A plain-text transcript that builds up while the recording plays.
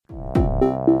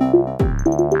You're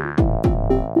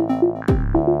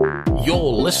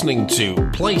listening to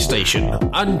PlayStation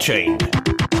Unchained.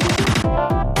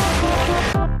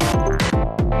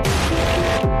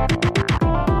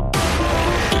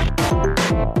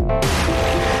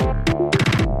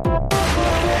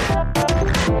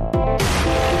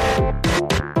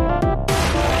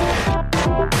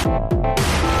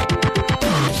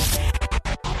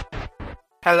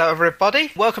 Hello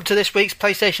everybody, welcome to this week's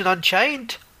PlayStation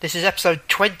Unchained. This is episode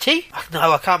 20.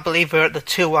 No, I can't believe we're at the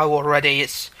 2-0 already.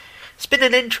 It's been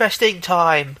an interesting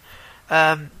time.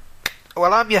 Well,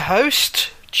 I'm your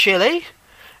host, Chili.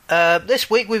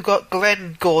 This week we've got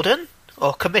Glenn Gordon,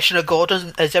 or Commissioner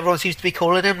Gordon, as everyone seems to be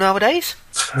calling him nowadays.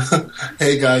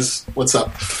 Hey guys, what's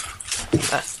up?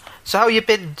 So how you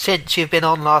been since you've been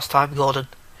on last time, Gordon?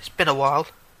 It's been a while.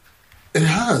 It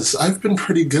has. I've been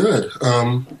pretty good.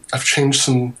 I've changed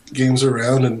some games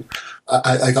around, and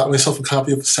I got myself a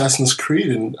copy of Assassin's Creed,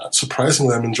 and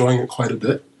surprisingly I'm enjoying it quite a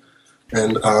bit.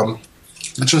 And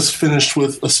I just finished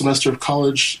with a semester of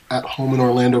college at home in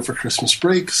Orlando for Christmas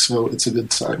break, so it's a good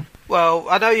time. Well,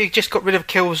 I know you just got rid of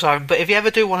Killzone, but if you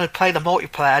ever do want to play the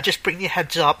multiplayer, just bring your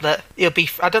heads up that it'll be,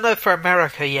 I don't know for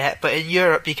America yet, but in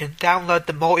Europe you can download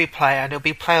the multiplayer and it'll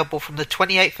be playable from the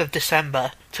 28th of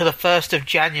December to the 1st of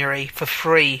January for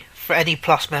free for any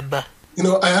Plus member. You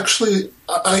know, I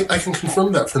can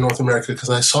confirm that for North America because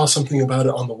I saw something about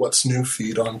it on the What's New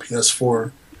feed on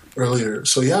PS4 earlier.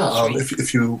 So yeah,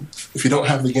 if you don't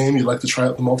have the game, you'd like to try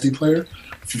out the multiplayer,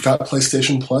 if you've got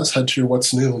PlayStation Plus, head to your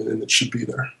What's New and it should be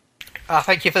there.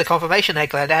 Thank you for the confirmation there,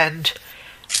 Glenn. And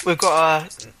we've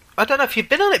got I don't know if you've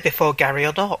been on it before, Gary,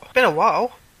 or not. It's been a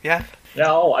while, yeah?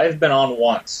 No, I've been on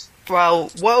once.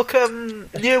 Well, welcome,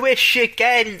 newish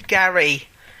again, Gary.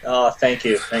 Oh, thank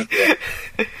you.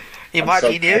 You might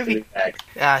be new.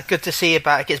 Good to see you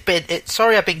back.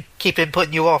 Sorry I've been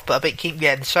putting you off, but I've been keeping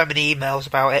getting so many emails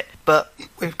about it. But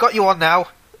we've got you on now,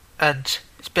 and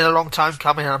it's been a long time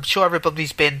coming, and I'm sure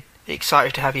everybody's been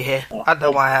excited to have you here. I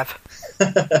know I have.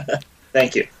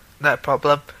 Thank you. No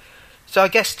problem. So I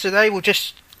guess today we'll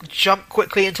just jump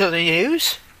quickly into the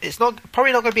news. It's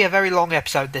probably not going to be a very long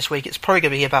episode this week. It's probably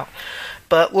going to be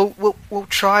but we'll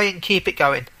try and keep it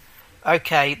going.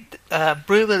 Okay,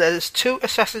 rumour there's 2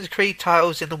 Assassin's Creed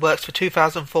titles in the works for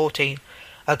 2014.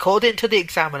 According to the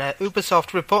Examiner,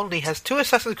 Ubisoft reportedly has 2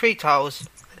 Assassin's Creed titles.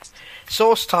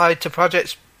 Source tied to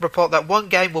projects report that one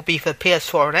game will be for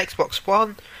PS4 and Xbox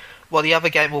One, while the other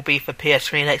game will be for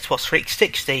PS3 and Xbox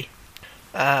 360.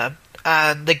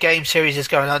 And the game series is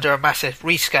going under a massive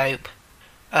rescope.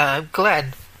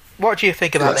 Glenn, what do you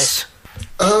think about this?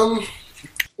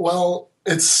 Well,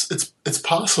 it's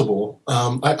possible.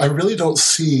 I really don't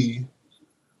see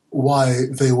why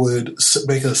they would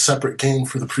make a separate game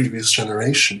for the previous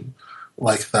generation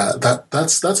like that.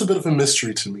 That's a bit of a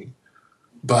mystery to me.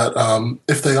 But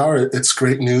if they are, it's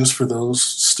great news for those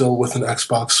still with an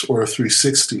Xbox or a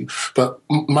 360. But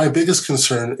my biggest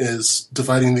concern is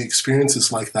dividing the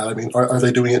experiences like that. I mean, are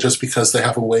they doing it just because they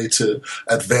have a way to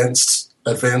advance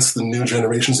the new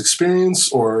generation's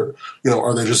experience, or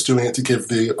are they just doing it to give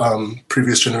the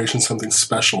previous generation something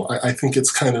special? I think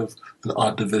it's kind of an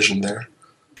odd division there.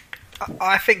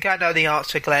 I think I know the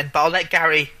answer, Glenn, but I'll let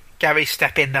Gary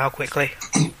step in now quickly.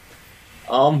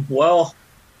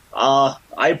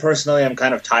 I personally am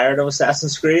kind of tired of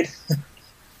Assassin's Creed.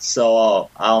 So,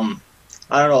 I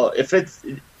don't know.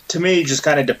 To me, it just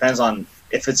kind of depends on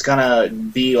if it's going to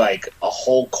be like a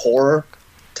whole core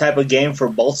type of game for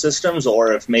both systems,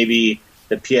 or if maybe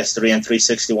the PS3 and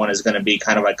 360 one is going to be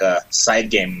kind of like a side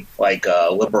game, like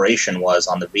Liberation was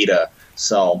on the Vita.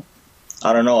 So,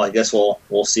 I don't know. I guess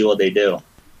we'll see what they do.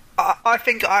 I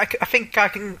think I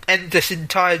can end this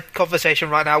entire conversation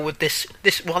right now with this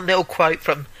one little quote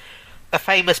from a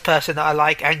famous person that I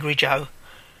like, Angry Joe.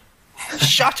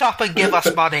 Shut up and give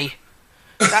us money.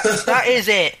 That is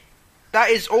it. That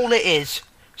is all it is.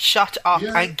 Shut up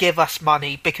and give us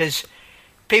money, because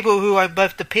people who own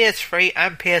both the PS3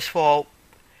 and PS4,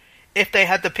 if they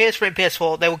had the PS3 and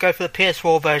PS4, they will go for the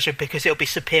PS4 version because it'll be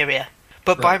superior.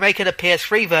 But by making a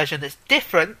PS3 version that's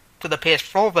different to the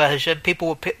PS4 version, people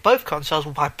will pick both consoles,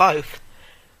 will buy both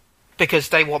because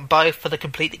they want both for the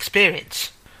complete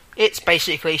experience. It's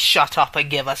basically shut up and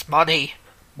give us money.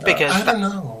 Because I don't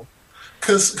know.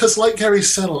 Because like Gary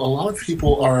said, a lot of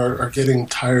people are getting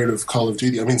tired of Call of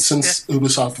Duty. I mean, since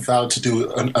Ubisoft vowed to do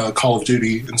a Call of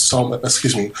Duty installment,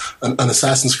 an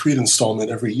Assassin's Creed installment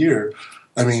every year,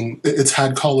 I mean, it's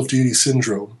had Call of Duty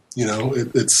syndrome.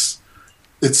 It's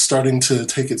starting to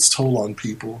take its toll on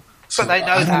people. So but they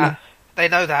know that. They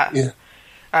know that. Yeah.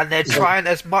 And they're trying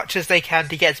as much as they can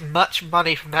to get as much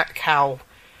money from that cow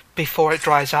before it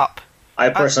dries up. I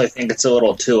personally think it's a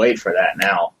little too late for that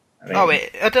now. I mean,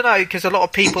 I don't know, because a lot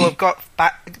of people have got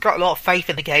a lot of faith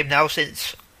in the game now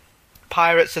since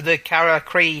Pirates of the Caribbean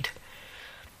Creed.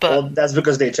 But well, that's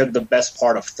because they took the best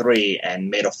part of 3 and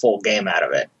made a full game out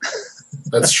of it.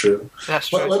 That's true. That's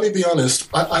true. But let me be honest.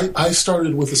 I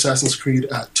started with Assassin's Creed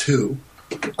at 2.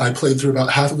 I played through about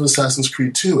half of Assassin's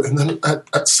Creed 2, and then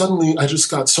suddenly I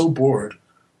just got so bored.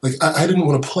 Like, I didn't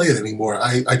want to play it anymore.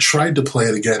 I tried to play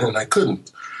it again, and I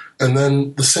couldn't. And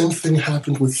then the same thing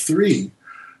happened with 3.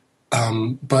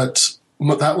 But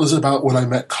that was about when I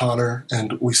met Connor,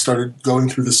 and we started going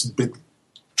through this big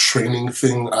training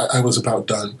thing. I was about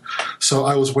done. So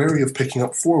I was wary of picking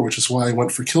up 4, which is why I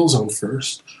went for Killzone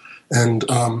first. And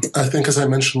I think, as I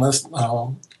mentioned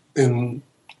in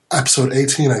episode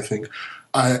 18, I think,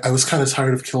 I was kind of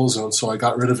tired of Killzone, so I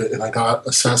got rid of it, and I got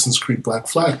Assassin's Creed Black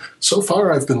Flag. So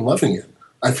far, I've been loving it.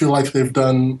 I feel like they've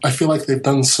done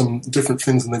some different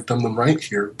things, and they've done them right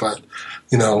here. But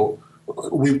you know,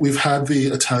 we've had the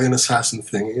Italian assassin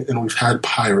thing, and we've had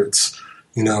pirates.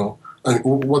 You know, I mean,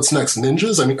 what's next?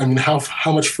 Ninjas? I mean,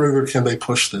 how much further can they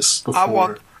push this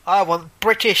before? I want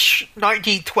British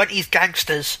 1920s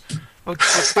gangsters with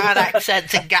bad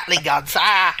accents and Gatling guns.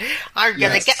 I'm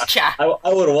gonna get ya. I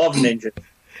would love ninjas.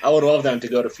 I would love them to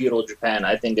go to feudal Japan.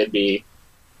 I think it'd be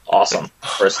awesome.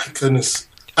 Oh, my goodness.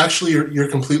 Actually, you're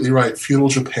completely right. Feudal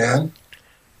Japan.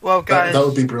 Well, guys, that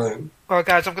would be brilliant. Well,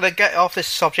 guys, I'm going to get off this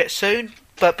subject soon.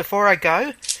 But before I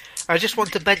go, I just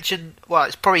want to mention. Well,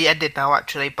 it's probably ended now,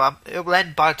 actually, but it will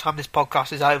end by the time this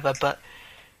podcast is over. But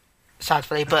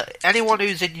sadly, anyone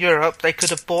who's in Europe, they could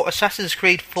have bought Assassin's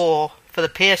Creed 4 for the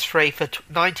PS3 for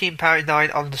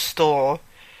 £19.99 on the store,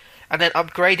 and then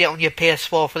upgrade it on your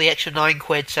PS4 for the extra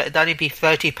 £9, so it'd only be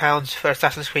 £30 for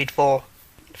Assassin's Creed 4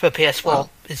 for PS4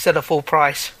 instead of full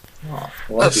price. Oh,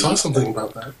 well, I saw something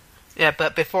about that. Yeah,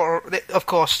 but before, of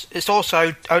course, it's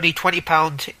also only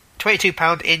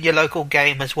 £22 in your local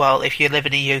game as well if you live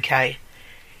in the UK.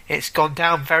 It's gone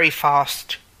down very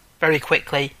fast, very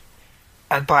quickly,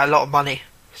 and by a lot of money.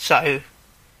 So,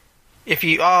 if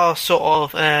you are sort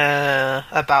of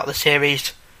about the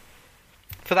series,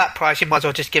 for that price, you might as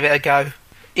well just give it a go.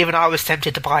 Even I was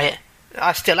tempted to buy it.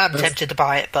 I still am tempted to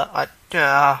buy it, but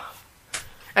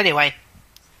anyway,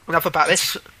 enough about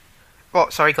this. Oh,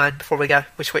 sorry, Glenn, before we go,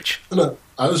 we switch. No,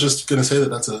 I was just going to say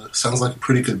that sounds like a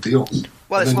pretty good deal.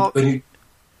 Well, it's not... Then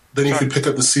you could pick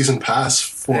up the season pass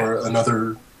for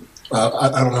another... I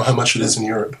don't know how much it is in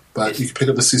Europe, but you could pick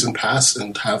up the season pass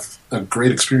and have a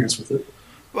great experience with it.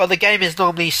 Well, the game is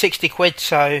normally £60,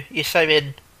 so you're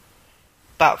saving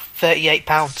about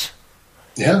 £38.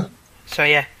 Yeah. So,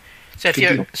 yeah. So if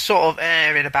you're sort of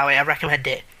airing about it, I recommend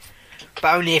it.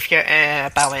 But only if you're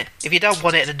about it. If you don't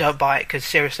want it, then don't buy it, because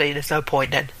seriously, there's no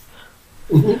point then.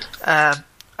 Mm-hmm.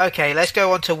 Okay, let's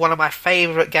go on to one of my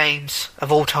favourite games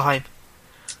of all time.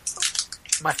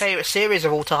 My favourite series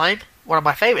of all time. One of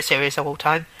my favourite series of all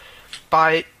time.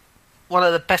 By one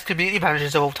of the best community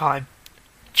managers of all time.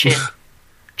 Chin.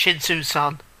 Chin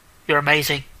Soon-san. You're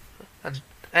amazing. And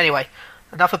anyway,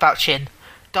 enough about Chin.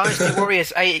 Dynasty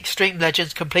Warriors 8 Extreme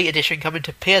Legends Complete Edition coming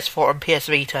to PS4 and PS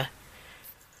Vita.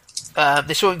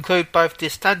 This will include both the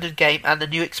standard game and the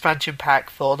new expansion pack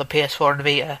for the PS4 and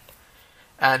Vita.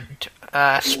 And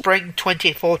spring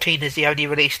 2014 is the only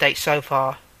release date so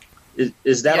far.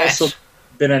 Is that also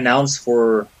been announced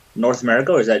for North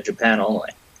America, or is that Japan only?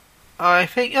 I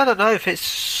don't know if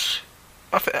it's...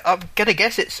 I'm gonna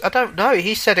guess it's... I don't know.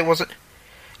 He said it wasn't...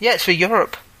 Yeah, it's for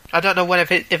Europe. I don't know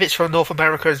if it's from North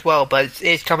America as well, but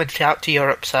it's coming out to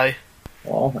Europe, so...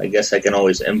 Well, I guess I can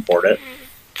always import it.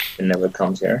 It never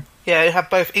comes here. Yeah, it have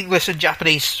both English and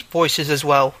Japanese voices as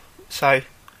well, so...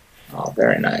 Oh,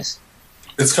 very nice.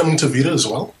 It's coming to Vita as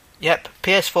well? Yep,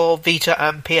 PS4, Vita,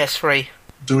 and PS3.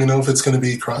 Do we know if it's going to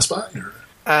be cross-buy? Or?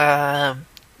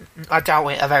 I doubt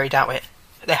it. I very doubt it.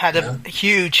 They had a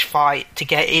huge fight to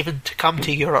get even to come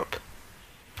to Europe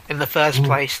in the first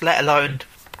place, let alone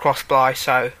cross-buy,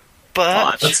 so...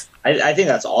 But... I think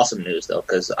that's awesome news, though,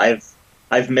 because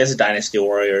I've missed Dynasty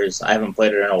Warriors. I haven't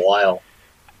played it in a while.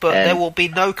 But there will be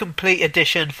no complete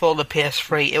edition for the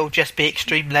PS3. It will just be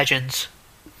Extreme Legends.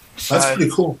 So, that's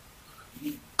pretty cool.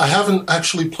 I haven't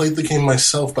actually played the game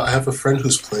myself, but I have a friend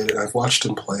who's played it. I've watched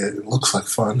him play it. It looks like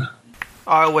fun.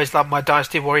 I always love my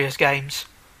Dynasty Warriors games.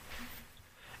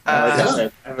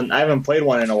 I haven't played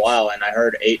one in a while, and I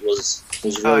heard 8 was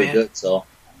really good. So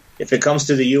if it comes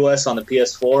to the US on the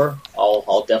PS4,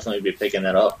 I'll definitely be picking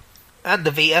that up. And the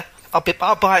Vita,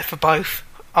 I'll buy it for both.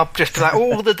 I'll just be like,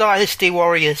 all the Dynasty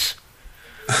Warriors,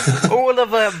 all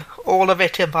of them, all of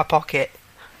it in my pocket.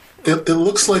 It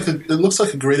looks like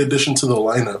a great addition to the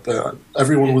lineup.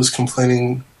 Everyone was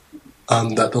complaining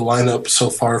that the lineup so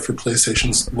far for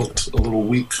PlayStation's looked a little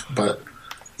weak, but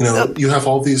you have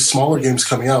all these smaller games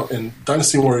coming out, and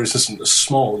Dynasty Warriors isn't a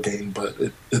small game, but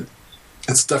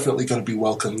it's definitely going to be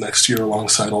welcome next year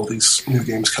alongside all these new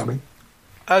games coming.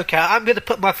 Okay, I'm going to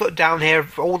put my foot down here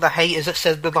for all the haters that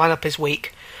says the lineup is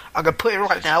weak. I'm going to put it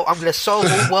right now. I'm going to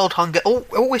solve all world hunger.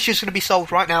 All issues are going to be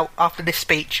solved right now after this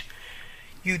speech.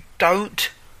 You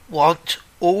don't want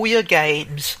all your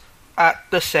games at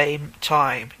the same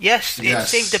time. Yes, it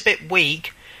seemed a bit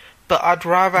weak, but I'd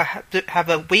rather have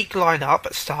a weak lineup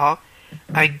at start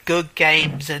and good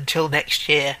games until next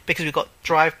year, because we've got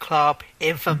Drive Club,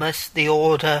 Infamous, The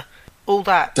Order, all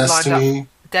that Destiny, lined up.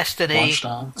 Destiny,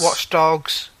 Watch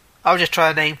Dogs. I was just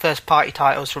trying to name first party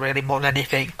titles for really more than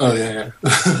anything. Oh yeah.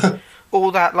 All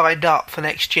that lined up for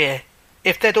next year.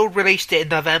 If they'd all released it in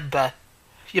November,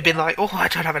 you'd be like, oh, I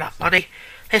don't have enough money.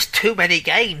 There's too many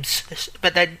games.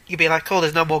 But then you'd be like, oh,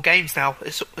 there's no more games now.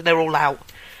 They're all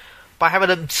out. By having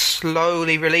them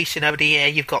slowly releasing over the year,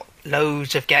 you've got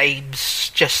loads of games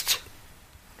just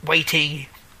waiting.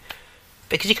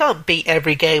 Because you can't beat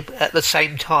every game at the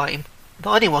same time.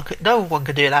 No one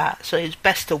can do that. So it's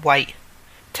best to wait.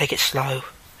 Take it slow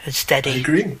and steady. I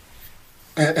agree.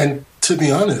 And to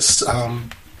be honest,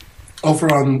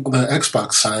 over on the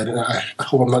Xbox side, and I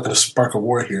hope I'm not going to spark a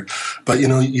war here, but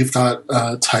you've got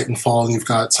Titanfall and you've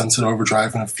got Sunset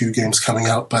Overdrive and a few games coming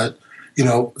out, but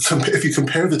if you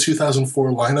compare the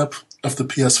 2004 lineup of the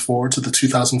PS4 to the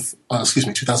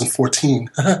 2014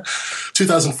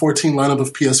 lineup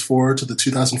of PS4 to the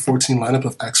 2014 lineup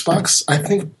of Xbox, I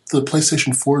think the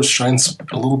PlayStation 4 shines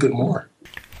a little bit more.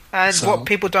 And what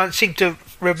people don't seem to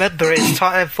remember is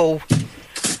Titanfall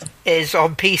is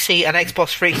on PC and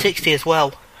Xbox 360 as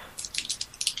well.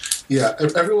 Yeah,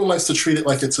 everyone likes to treat it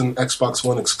like it's an Xbox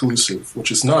One exclusive,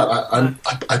 which is not.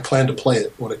 I plan to play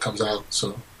it when it comes out,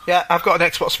 so... Yeah, I've got an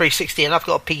Xbox 360 and I've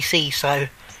got a PC, so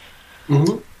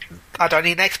I don't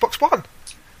need an Xbox One.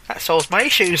 That solves my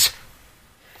issues.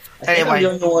 Anyway, I'm the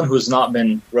only one who's not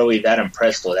been really that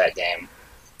impressed with that game.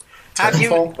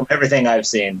 From everything I've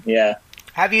seen, yeah.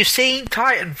 Have you seen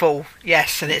Titanfall?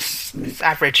 Yes, and it's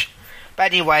average.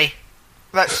 But anyway,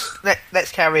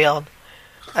 let's carry on.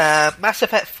 Mass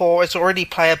Effect 4 is already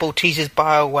playable, teases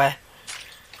BioWare.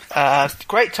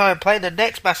 Great time playing the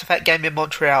next Mass Effect game in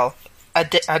Montreal.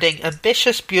 Adding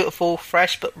ambitious, beautiful,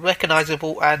 fresh, but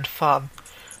recognisable and fun.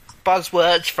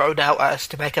 Buzzwords thrown out at us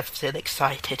to make us feel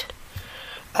excited.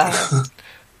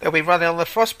 They'll be running on the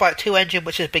Frostbite 2 engine,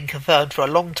 which has been confirmed for a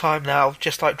long time now,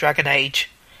 just like Dragon Age.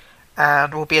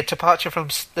 And will be a departure from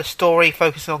the story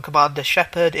focusing on Commander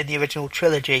Shepard in the original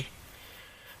trilogy.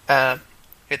 It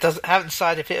hasn't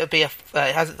decided if it would be it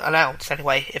hasn't announced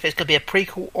anyway, if it's going to be a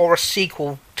prequel or a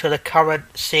sequel to the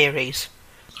current series.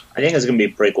 I think it's going to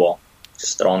be a prequel.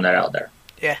 Just throwing that out there.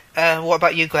 Yeah. What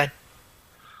about you, Glenn?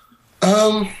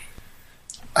 I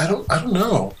don't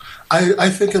know. I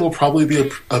think it'll probably be a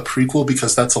prequel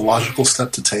because that's a logical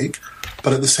step to take.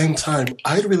 But at the same time,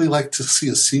 I'd really like to see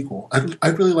a sequel.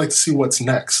 I'd really like to see what's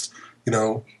next.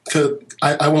 'Cause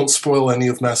I won't spoil any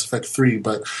of Mass Effect 3,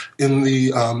 but in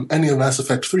the ending of Mass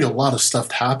Effect 3, a lot of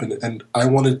stuff happened, and I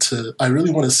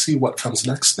really want to see what comes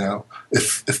next now.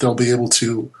 If they'll be able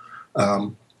to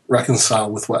reconcile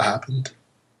with what happened.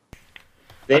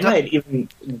 They might even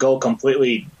go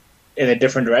completely in a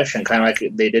different direction, kind of like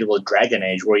they did with Dragon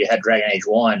Age, where you had Dragon Age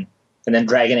 1, and then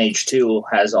Dragon Age 2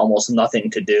 has almost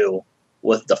nothing to do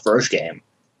with the first game.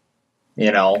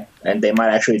 And they might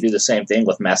actually do the same thing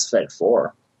with Mass Effect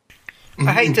 4.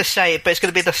 I hate to say it, but it's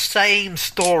going to be the same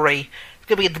story. It's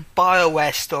going to be the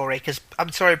BioWare story, because,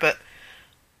 I'm sorry, but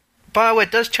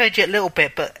BioWare does change it a little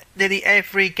bit, but nearly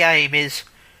every game is,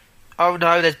 oh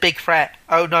no, there's big threat.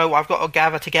 Oh no, I've got to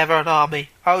gather together an army.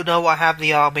 Oh no, I have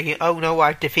the army. Oh no,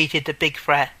 I've defeated the big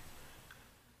threat.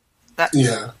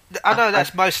 Yeah. I know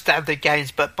that's most standard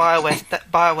games, but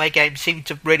BioWare games seem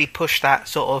to really push that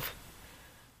sort of...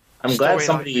 I'm glad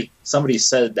somebody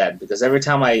said that, because every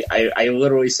time I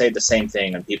literally say the same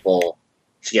thing and people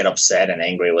get upset and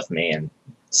angry with me and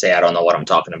say I don't know what I'm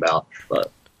talking about.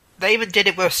 But they even did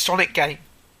it with a Sonic game.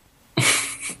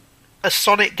 A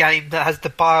Sonic game that has the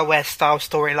BioWare style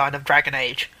storyline of Dragon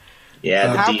Age.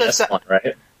 Yeah, the DS one,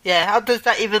 right? Yeah, how does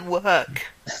that even work?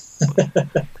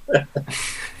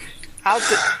 How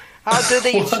do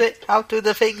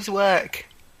the things work?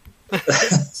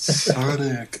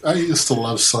 Sonic. I used to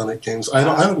love Sonic games. I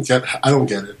don't get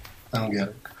it.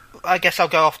 I guess I'll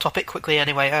go off topic quickly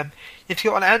anyway. If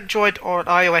you've got an Android or an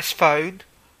iOS phone,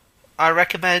 I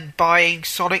recommend buying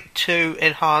Sonic 2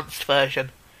 Enhanced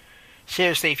version.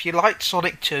 Seriously, if you liked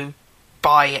Sonic 2,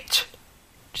 buy it.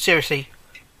 Seriously,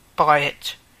 buy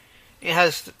it. It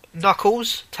has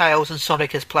Knuckles, Tails, and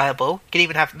Sonic as playable. You can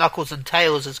even have Knuckles and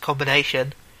Tails as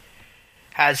combination.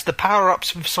 Has the power-ups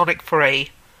from Sonic 3,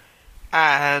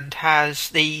 and has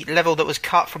the level that was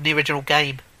cut from the original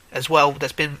game as well,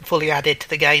 that's been fully added to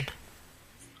the game.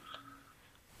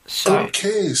 So,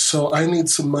 okay, so I need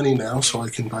some money now so I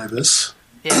can buy this.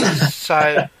 yeah,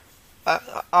 so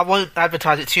I won't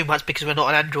advertise it too much because we're not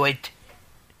an Android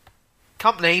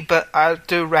company, but I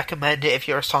do recommend it if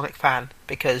you're a Sonic fan,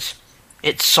 because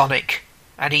it's Sonic,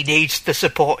 and he needs the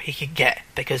support he can get,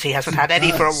 because he hasn't had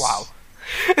any for a while.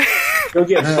 He'll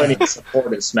get plenty of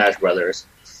support in Smash Brothers.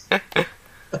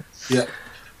 Yeah.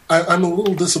 I'm a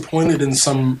little disappointed in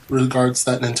some regards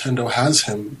that Nintendo has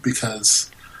him, because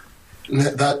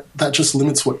that just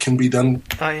limits what can be done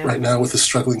right now with a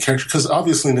struggling character. Because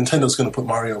obviously Nintendo's going to put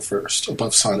Mario first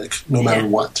above Sonic, no matter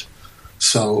what.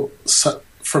 So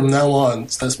from now on,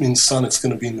 that means Sonic's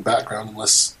going to be in the background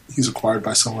unless he's acquired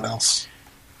by someone else.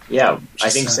 Yeah, I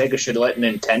think Sega should let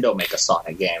Nintendo make a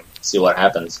Sonic game. See what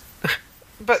happens.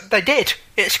 But they did.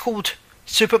 It's called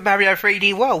Super Mario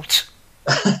 3D World.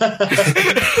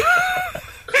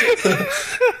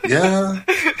 Yeah.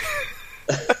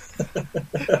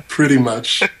 Pretty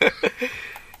much.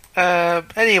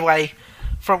 Anyway,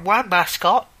 from one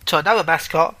mascot to another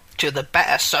mascot to the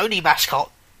better Sony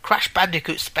mascot, Crash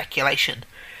Bandicoot speculation.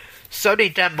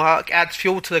 Sony Denmark adds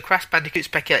fuel to the Crash Bandicoot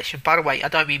speculation. By the way, I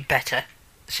don't mean better.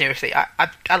 Seriously, I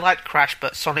liked Crash,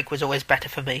 but Sonic was always better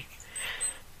for me.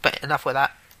 But enough with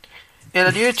that. In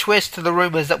a new twist to the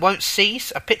rumours that won't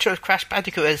cease, a picture of Crash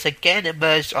Bandicoot has again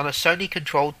emerged on a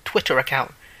Sony-controlled Twitter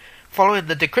account. Following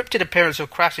the decrypted appearance of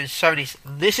Crash in Sony's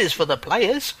 "This is for the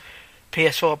players"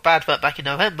 PS4 advert back in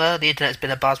November, the internet's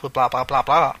been abuzz with blah blah blah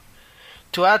blah.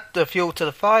 To add the fuel to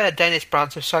the fire, a Danish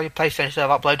branch of Sony PlayStation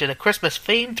have uploaded a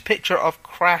Christmas-themed picture of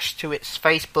Crash to its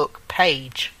Facebook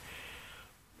page.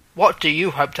 What do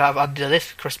you hope to have under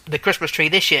the Christmas tree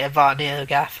this year via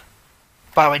NeoGAF?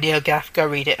 By the way, NeoGAF, go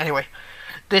read it. Anyway,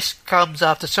 this comes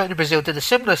after Sony Brazil did a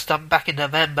similar stunt back in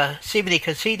November, seemingly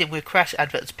conceding with Crash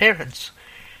advert's appearance.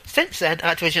 Since then,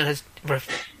 Activision has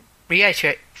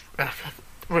reiterated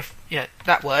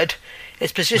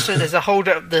its position as a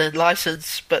holder of the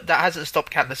license, but that hasn't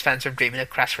stopped countless fans from dreaming of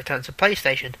Crash return to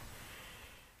PlayStation.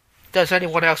 Does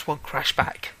anyone else want Crash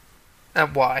back?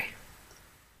 And why?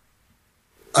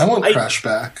 I want Crash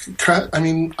back.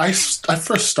 I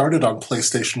first started on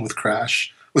PlayStation with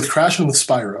Crash and with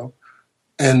Spyro.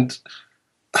 And,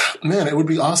 man, it would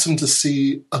be awesome to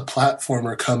see a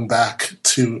platformer come back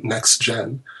to next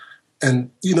gen.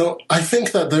 And, I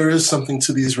think that there is something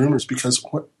to these rumors because,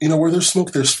 where there's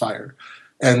smoke, there's fire.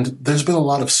 And there's been a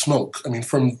lot of smoke. I mean,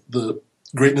 from the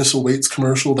Greatness Awaits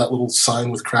commercial, that little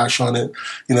sign with Crash on it,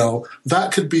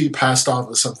 that could be passed off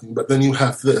as something. But then you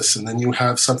have this, and then you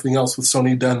have something else with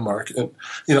Sony Denmark. And,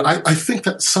 I think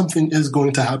that something is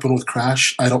going to happen with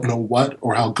Crash. I don't know what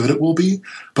or how good it will be,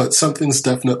 but something's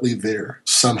definitely there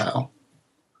somehow.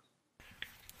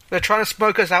 They're trying to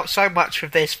smoke us out so much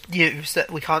with this news that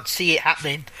we can't see it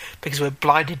happening because we're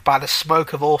blinded by the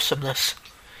smoke of awesomeness.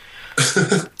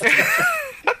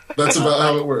 That's about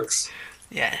how it works.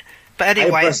 Yeah. But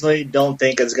anyway, I personally don't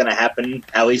think it's going to happen,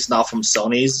 at least not from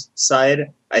Sony's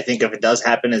side. I think if it does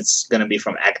happen, it's going to be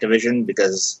from Activision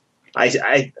because I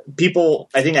think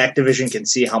Activision can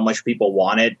see how much people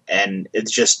want it, and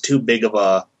it's just too big of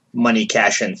a money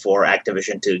cash-in for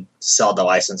Activision to sell the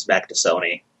license back to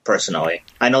Sony, personally.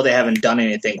 I know they haven't done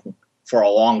anything for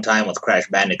a long time with Crash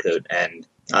Bandicoot, and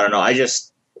I don't know,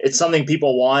 it's something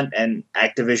people want, and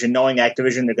knowing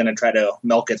Activision, they're going to try to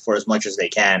milk it for as much as they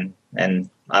can, and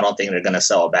I don't think they're going to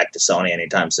sell it back to Sony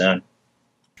anytime soon.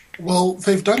 Well,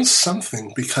 they've done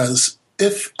something, because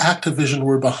if Activision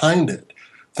were behind it,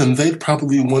 then they'd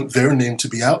probably want their name to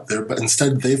be out there, but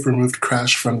instead they've removed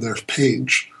Crash from their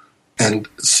page. And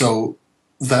so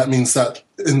that means that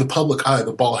in the public eye,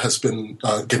 the ball has been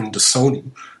given to Sony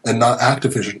and not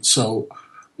Activision. So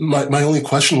my only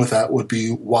question with that would be,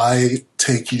 why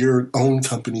take your own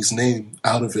company's name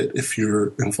out of it if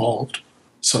you're involved?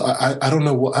 So I don't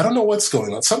know. I don't know what's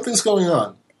going on. Something's going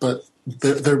on, but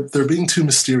they're being too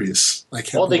mysterious. I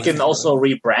can't. Well, they can also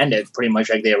rebrand it pretty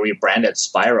much like they rebranded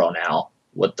Spyro now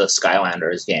with the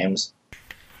Skylanders games.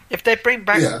 If they bring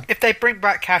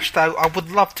back Cash, though, I would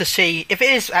love to see, if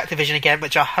it is Activision again,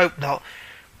 which I hope not.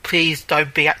 Please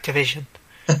don't be Activision.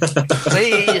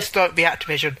 Please don't be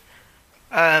Activision.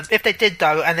 If they did,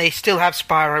 though, and they still have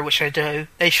Spyro, which they do,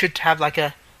 they should have like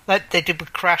they did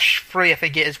with Crash 3, I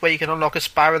think it is, where you can unlock a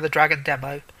Spyro the Dragon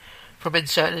demo from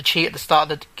inserting a cheat at the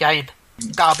start of the game.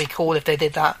 That'd be cool if they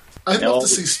did that. I'd love to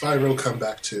see Spyro come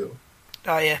back too.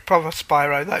 Oh yeah, proper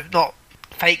Spyro though, not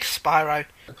fake Spyro.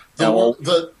 well,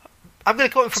 I'm going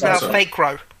to call him from now Fake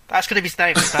Row. That's going to be his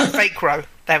name. Fake Row.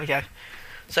 There we go.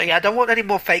 So yeah, I don't want any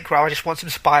more Fake Row. I just want some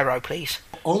Spyro, please.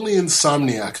 Only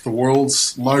Insomniac, the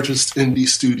world's largest indie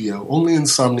studio, only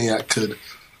Insomniac could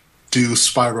do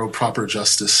Spyro proper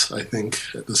justice, I think,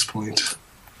 at this point.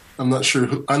 I'm not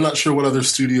sure what other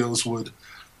studios would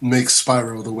make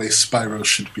Spyro the way Spyro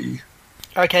should be.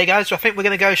 Okay, guys, so I think we're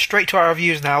going to go straight to our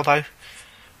reviews now, though.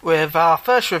 With our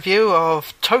first review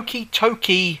of Toki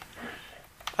Toki...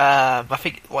 I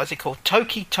think, what is it called?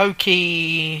 Toki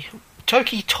Tori,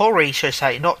 should I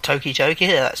say, not Toki Toki.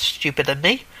 That's stupid of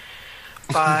me.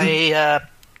 By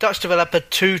Dutch developer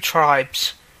Two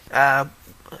Tribes.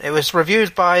 It was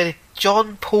reviewed by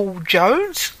John Paul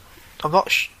Jones. I'm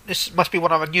not. This must be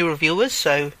one of our new reviewers,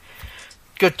 so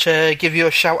good to give you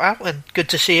a shout out and good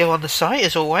to see you on the site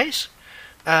as always.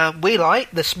 We like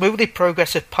the smoothly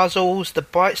progressive puzzles, the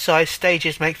bite-sized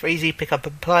stages make for easy pick up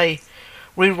and play.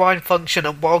 Rewind function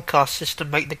and wildcard system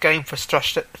make the game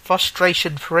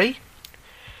frustration-free.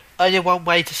 Only one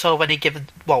way to solve any given...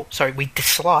 we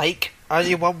dislike.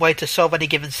 Only one way to solve any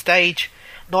given stage.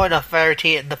 Not enough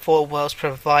variety in the four worlds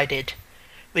provided.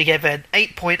 We gave it an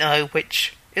 8.0,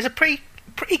 which is a pretty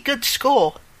good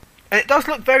score. And it does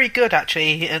look very good,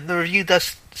 actually, and the review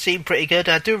does seem pretty good.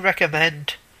 I do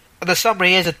recommend... And the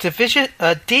summary is a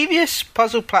devious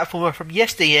puzzle platformer from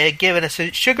yesteryear given a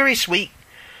sugary sweet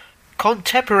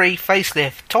contemporary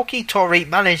facelift. Toki Tori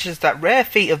manages that rare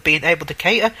feat of being able to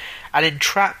cater and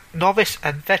entrap novice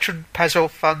and veteran puzzle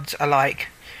fans alike.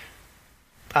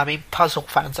 I mean, puzzle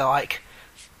fans alike.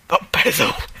 Not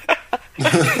puzzle.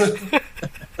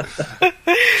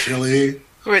 Really?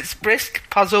 For its brisk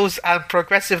puzzles and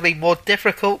progressively more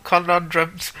difficult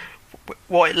conundrums,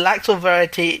 what it lacks of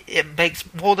variety, it makes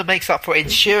up for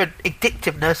ensured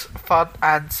addictiveness, fun,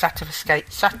 and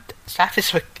satisfaction.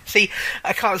 See,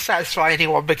 I can't satisfy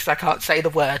anyone because I can't say the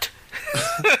word.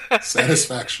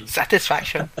 Satisfaction.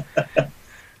 Satisfaction.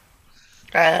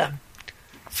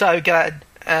 So, go ahead.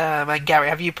 And Gary,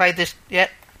 have you played this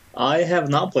yet? I have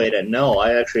not played it, no.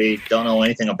 I actually don't know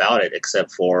anything about it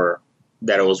except for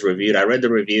that it was reviewed. I read the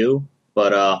review,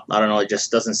 but I don't know, it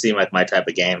just doesn't seem like my type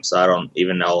of game, so I don't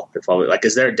even know if I'll... Like,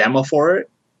 is there a demo for it?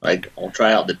 Like, I'll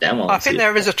try out the demo. I think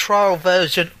there is a trial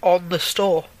version on the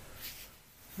store.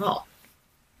 Oh.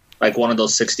 Like one of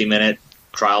those 60-minute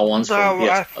trial ones? No,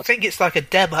 I think it's like a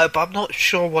demo, but I'm not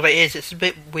sure what it is. It's a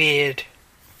bit weird.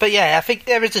 But yeah, I think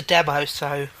there is a demo,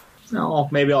 so... No,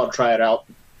 maybe I'll try it out,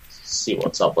 see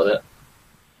what's up with it.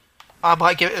 I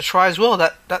might give it a try as well.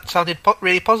 That sounded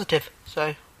really positive.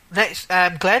 So next,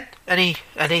 Glenn, any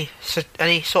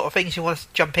sort of things you want to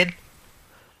jump in?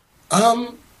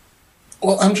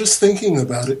 Well, I'm just thinking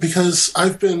about it because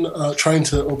I've been trying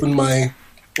to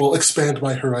expand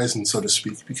my horizon, so to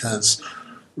speak, because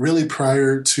really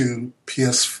prior to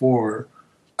PS4,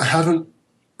 I haven't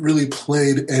really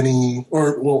played any,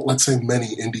 let's say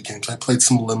many indie games. I played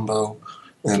some Limbo,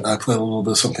 and I played a little bit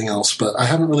of something else, but I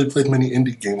haven't really played many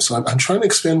indie games. So I'm trying to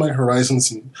expand my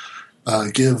horizons and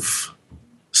give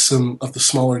some of the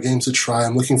smaller games a try.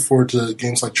 I'm looking forward to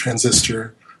games like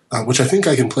Transistor, which I think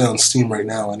I can play on Steam right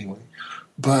now anyway.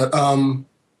 But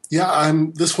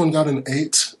this one got an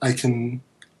 8.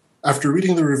 After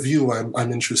reading the review,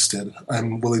 I'm interested.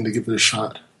 I'm willing to give it a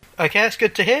shot. Okay, that's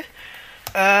good to hear.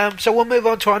 So we'll move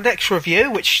on to our next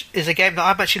review, which is a game that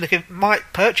I'm actually might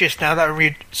purchase now that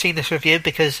I've seen this review,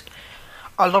 because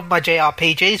I love my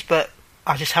JRPGs, but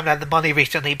I just haven't had the money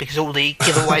recently because all the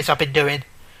giveaways I've been doing.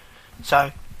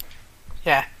 So,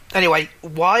 yeah. Anyway,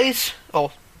 Wise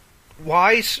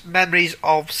Memories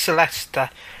of Celesta.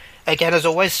 Again, as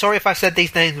always, sorry if I said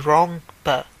these names wrong,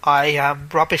 but I am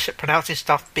rubbish at pronouncing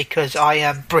stuff because I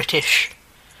am British.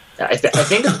 I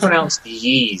think it's pronounced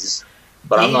Yeez,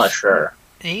 but I'm not sure.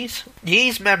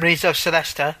 Yeez Memories of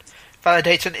Celesta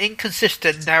validates an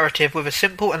inconsistent narrative with a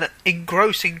simple and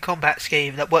engrossing combat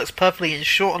scheme that works perfectly in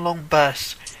short and long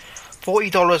bursts.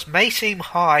 $40 may seem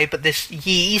high, but this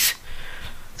Yeez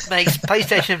makes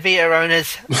PlayStation Vita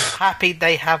owners happy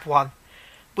they have one.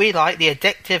 We like the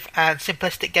addictive and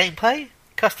simplistic gameplay,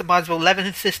 customizable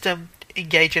leveling system,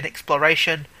 engaging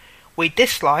exploration. We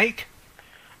dislike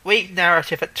weak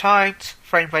narrative at times,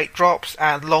 frame rate drops,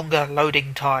 and longer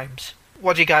loading times.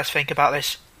 What do you guys think about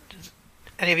this?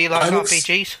 Any of you like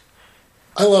RPGs?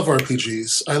 I love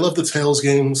RPGs. I love the Tales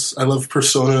games. I love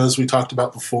Persona, as we talked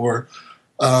about before.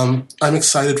 I'm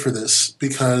excited for this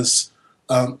because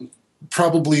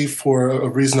probably for a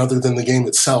reason other than the game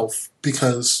itself,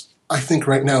 because I think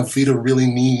right now Vita really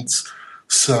needs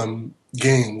some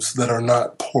games that are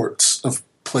not ports of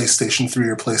PlayStation 3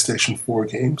 or PlayStation 4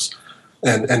 games.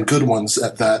 and good ones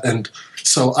at that. And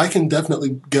so I can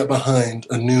definitely get behind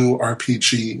a new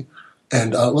RPG.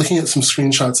 And looking at some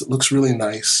screenshots, it looks really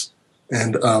nice.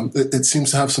 And it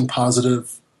seems to have some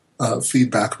positive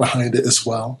feedback behind it as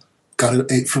well. Got an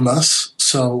 8 from us.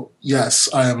 So yes,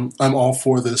 I'm all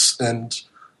for this, and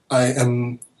I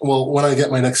am. Well, when I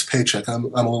get my next paycheck, I'm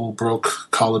a little broke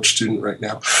college student right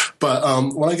now. But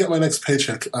when I get my next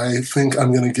paycheck, I think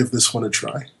I'm going to give this one a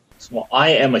try. Well, I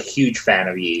am a huge fan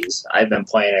of Ys. I've been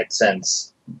playing it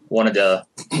since one of them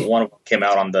came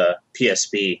out on the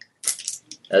PSP.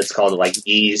 It's called like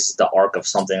Ys, the Ark of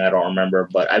something, I don't remember.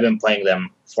 But I've been playing them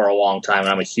for a long time, and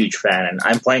I'm a huge fan. And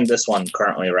I'm playing this one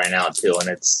currently right now too, and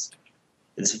it's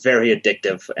very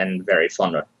addictive and very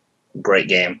fun. Great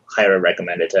game. Highly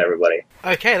recommend it to everybody.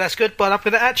 Okay, that's good. But I'm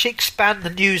going to actually expand the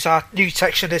news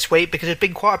section this week because there's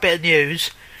been quite a bit of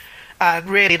news. And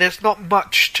really, there's not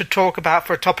much to talk about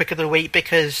for a topic of the week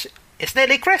because it's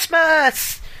nearly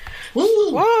Christmas!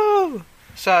 Woo! Woo!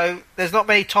 So, there's not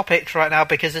many topics right now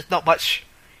because there's not much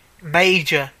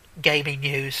major gaming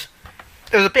news.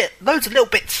 There's loads of little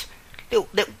bits, little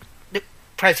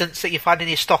presents that you find in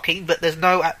your stocking, but there's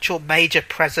no actual major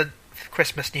present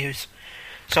Christmas news.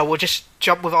 So we'll just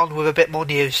jump on with a bit more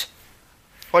news.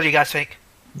 What do you guys think?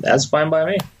 That's fine by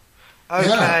me. Okay.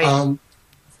 Yeah,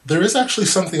 there is actually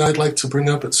something I'd like to bring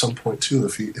up at some point too,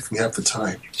 if we have the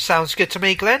time. Sounds good to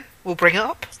me, Glenn. We'll bring it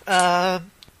up.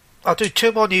 I'll do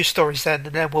 2 more news stories then,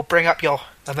 and then we'll bring up your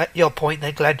point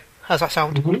then, Glenn. How's that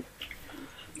sound? Mm-hmm.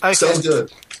 Okay. Sounds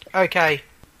good. Okay.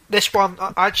 This one,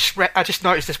 I just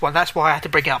noticed this one. That's why I had to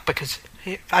bring it up, because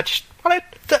I just wanted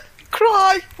to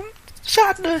cry.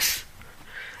 Sadness.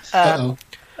 Uh-oh.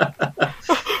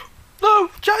 No,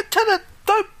 Jack Tennant,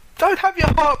 don't have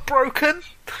your heart broken.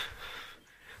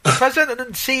 The President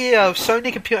and CEO of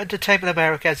Sony Computer Entertainment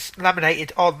America has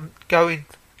laminated ongoing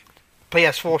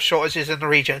PS4 shortages in the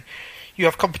region. You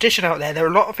have competition out there. There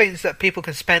are a lot of things that people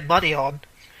can spend money on,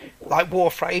 like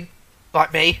Warframe,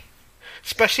 like me,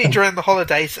 especially during the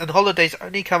holidays, and holidays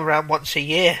only come around once a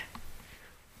year.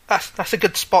 That's a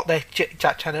good spot there,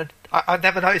 Jack Tennant. I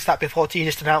never noticed that before till you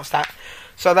just announced that.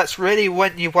 So that's really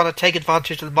when you want to take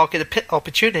advantage of the market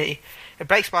opportunity. It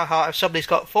breaks my heart if somebody's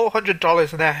got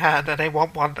 $400 in their hand and they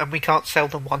want one and we can't sell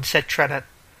them one, said Tennant.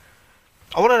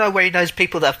 I want to know where he knows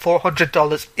people that have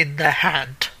 $400 in their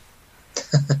hand.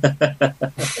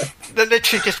 They're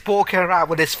literally just walking around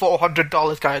with this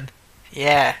 $400 going,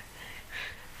 yeah,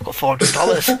 I've got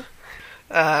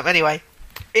 $400. Anyway,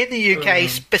 in the UK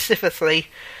specifically,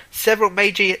 several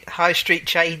major high street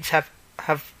chains have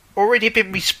already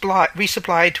been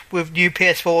resupplied with new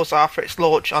PS4s after its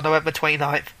launch on November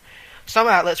 29th. Some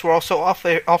outlets were also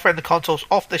offering the consoles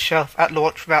off the shelf at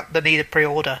launch without the needed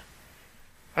pre-order.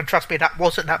 And trust me, that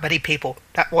wasn't that many people.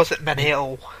 That wasn't many at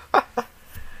all.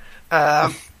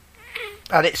 And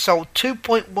it sold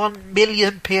 2.1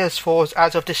 million PS4s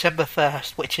as of December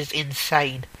 1st, which is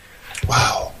insane.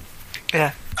 Wow.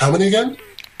 Yeah. How many again?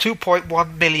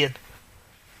 2.1 million.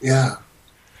 Yeah.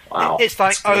 Wow. It's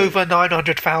like over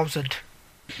 900,000.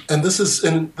 And that's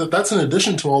in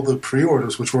addition to all the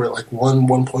pre-orders, which were at like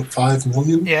 1.5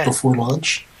 million before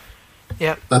launch.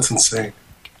 Yeah. That's insane.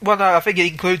 Well, no, I think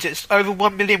it includes it. Over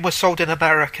 1 million was sold in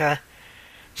America,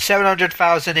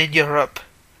 700,000 in Europe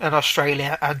and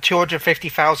Australia, and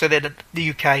 250,000 in the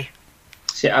UK.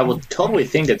 See, I would totally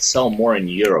think it'd sell more in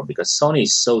Europe because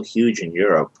Sony's so huge in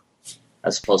Europe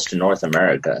as opposed to North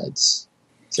America. It's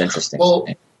interesting. Well,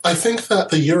 I think that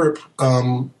the Europe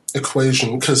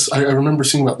equation, because I remember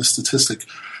seeing about this statistic,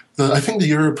 I think the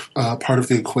Europe part of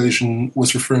the equation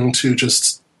was referring to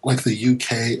just like the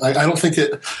UK. I don't think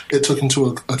it took into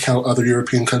account other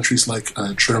European countries like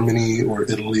Germany or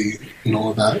Italy and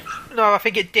all of that. No, I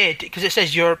think it did, because it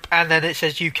says Europe and then it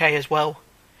says UK as well.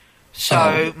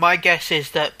 So my guess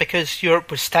is that because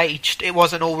Europe was staged, it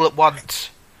wasn't all at once.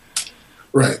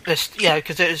 Right.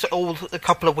 Because it was all a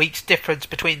couple of weeks difference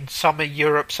between some of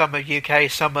Europe, some of UK,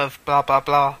 some of blah blah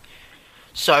blah.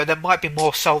 So there might be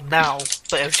more sold now,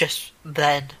 but it was just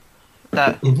then.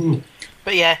 Mm-hmm.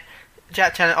 But yeah,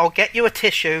 Jack Tennant, I'll get you a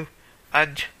tissue,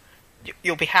 and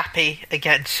you'll be happy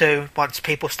again soon once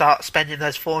people start spending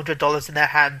those $400 in their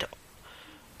hand.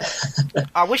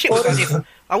 I wish it was only.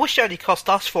 I wish it only cost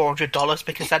us $400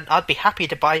 because then I'd be happy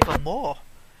to buy even more.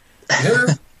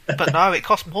 Yeah. But no, it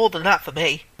cost more than that for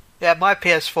me. Yeah, my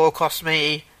PS4 cost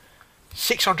me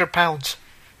 £600,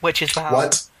 which is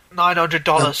about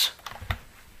 $900.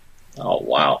 Oh,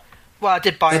 wow. Well, I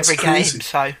did buy That's every crazy. game,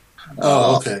 so...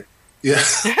 Oh, okay. Yeah.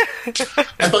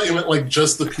 I thought you meant like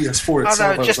just the PS4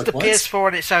 itself. Oh no, just the PS4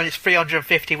 on its own is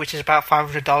 $350, which is about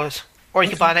 $500. Or you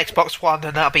can buy an Xbox One,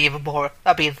 and that'll be even more.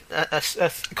 That'll be a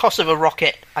cost of a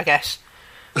rocket, I guess.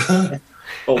 Oh,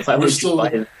 why would you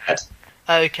buy that?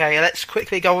 Okay, let's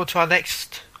quickly go on to our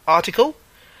next article.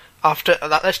 After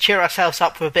that, let's cheer ourselves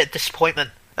up with a bit of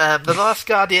disappointment. The Last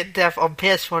Guardian dev on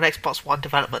PS4 and Xbox One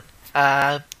development.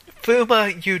 Fuma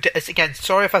Uda, again,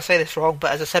 sorry if I say this wrong,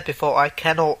 but as I said before, I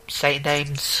cannot say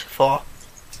names for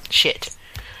shit.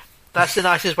 That's the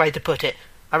nicest way to put it.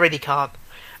 I really can't.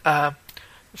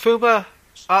 Fuma,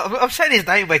 I'm saying his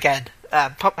name again.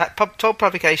 Told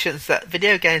publications that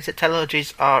video games and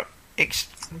technologies are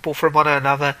example from one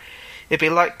another. It'd be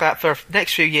like that for the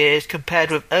next few years.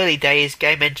 Compared with early days,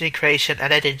 game engine creation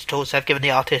and editing tools have given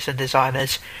the artists and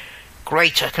designers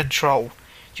greater control.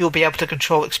 You'll be able to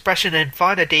control expression in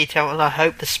finer detail, and I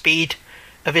hope the speed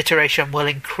of iteration will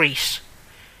increase.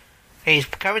 He's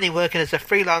currently working as a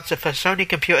freelancer for Sony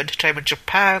Computer Entertainment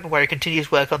Japan, where he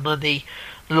continues work on the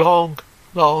long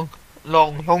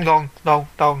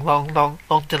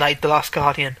delayed The Last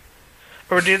Guardian.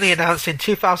 Originally announced in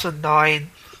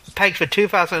 2009, pegged for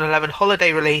 2011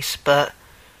 holiday release, but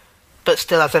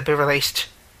still hasn't been released.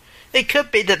 It could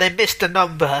be that they missed a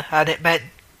number and it meant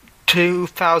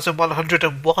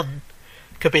 2101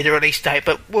 could be the release date,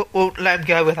 but we'll let them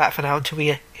go with that for now until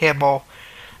we hear more.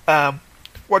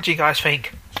 What do you guys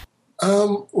think?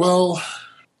 Well,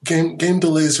 game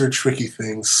delays are tricky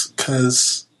things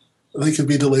because they could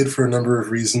be delayed for a number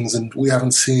of reasons, and we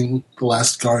haven't seen The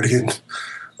Last Guardian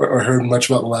or heard much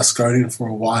about The Last Guardian for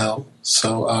a while.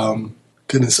 So,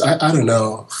 goodness, I don't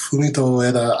know. Fumito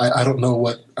Ueda, I don't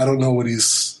know what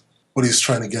he's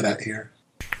trying to get at here.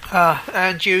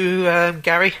 And you,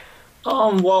 Gary?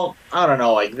 Well, I don't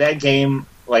know. Like, that game,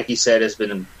 like you said, has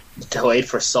been delayed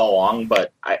for so long,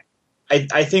 but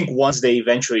I think once they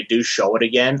eventually do show it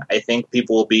again, I think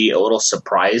people will be a little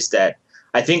surprised that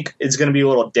I think it's going to be a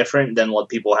little different than what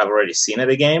people have already seen of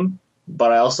the game.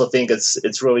 But I also think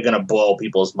it's really going to blow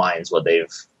people's minds what they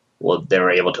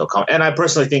were able to accomplish. And I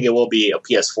personally think it will be a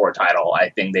PS4 title. I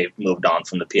think they've moved on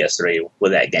from the PS3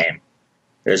 with that game.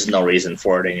 There's no reason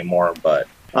for it anymore, but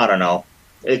I don't know.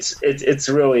 It's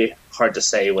really hard to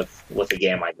say with a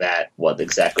game like that what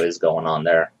exactly is going on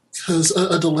there. Because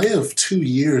a delay of 2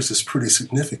 years is pretty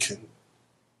significant.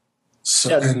 So,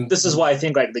 yeah, and this is why I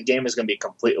think like the game is going to be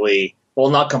completely, well,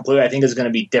 not completely, I think it's going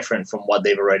to be different from what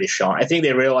they've already shown. I think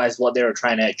they realized what they were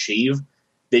trying to achieve,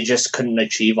 they just couldn't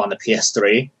achieve on the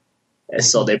PS3. And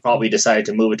so they probably decided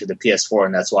to move it to the PS4,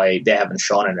 and that's why they haven't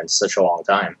shown it in such a long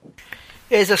time.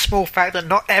 Here's a small fact that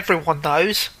not everyone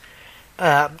knows.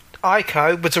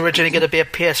 Ico was originally going to be a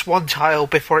PS1 title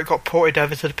before it got ported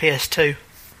over to the PS2.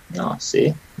 Oh,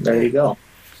 see? There you go.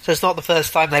 So it's not the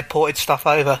first time they ported stuff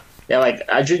over. Yeah, like,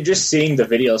 just seeing the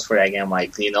videos for that game,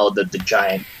 like, you know, the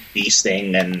giant beast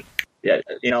thing, and, yeah,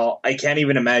 you know, I can't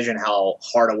even imagine how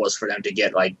hard it was for them to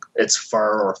get, like, its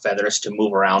fur or feathers to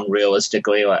move around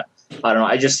realistically. Like, I don't know,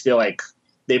 I just feel like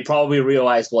they probably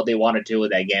realized what they wanted to do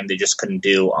with that game they just couldn't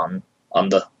do on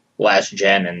the last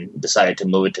gen and decided to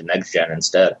move it to next gen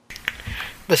instead.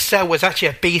 The Cell was actually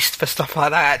a beast for stuff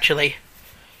like that, actually.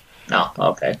 Oh,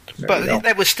 okay. But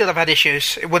they would still have had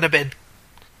issues. It would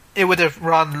have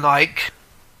run like...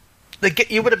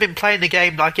 You would have been playing the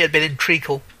game like it had been in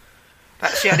treacle.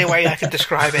 That's the only way I can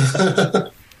describe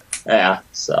it. Yeah,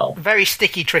 so... Very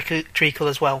sticky treacle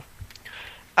as well.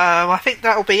 I think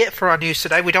that'll be it for our news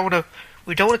today. We don't want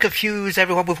to confuse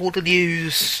everyone with all the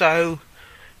news, so...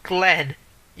 Glenn,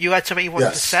 you had something you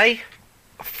wanted to say?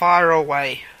 Fire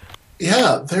away.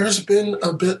 Yeah, there's been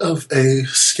a bit of a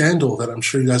scandal that I'm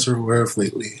sure you guys are aware of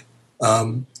lately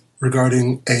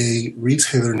regarding a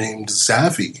retailer named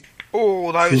Zavvi.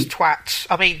 Oh, those twats.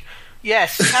 I mean,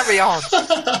 yes, carry on.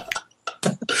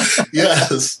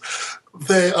 Yes.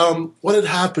 They what had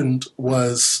happened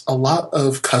was a lot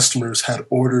of customers had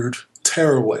ordered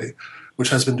Tearaway, which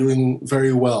has been doing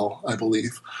very well, I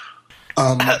believe.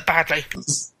 Badly.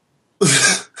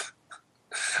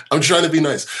 I'm trying to be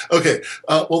nice. Okay.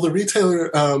 Well, the retailer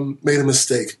made a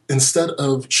mistake. Instead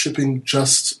of shipping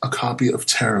just a copy of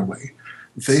Tearaway,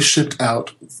 they shipped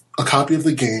out a copy of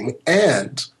the game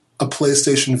and a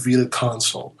PlayStation Vita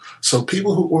console. So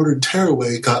people who ordered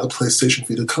Tearaway got a PlayStation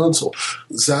Vita console.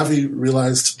 Zavvi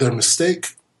realized their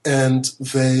mistake, and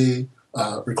they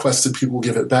requested people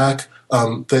give it back.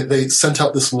 They sent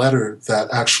out this letter that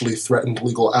actually threatened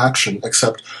legal action,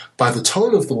 except by the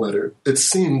tone of the letter, it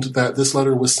seemed that this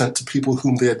letter was sent to people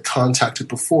whom they had contacted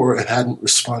before and hadn't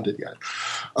responded yet.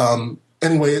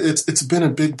 Anyway, it's been a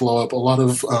big blow-up. A lot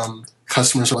of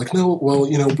customers are like, no, well,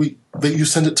 you know, you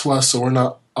send it to us, so we're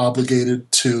not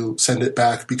obligated to send it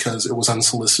back because it was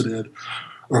unsolicited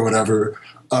or whatever.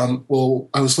 Well,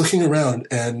 I was looking around,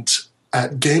 and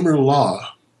at Gamer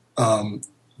Law,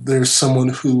 there's someone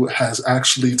who has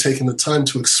actually taken the time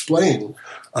to explain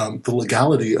the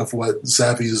legality of what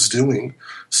Zavvi is doing.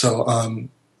 So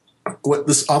what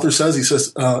this author says, he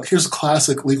says, here's a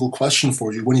classic legal question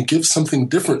for you. When you give something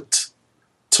different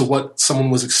to what someone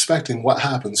was expecting, what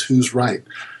happens? Who's right?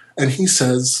 And he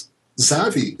says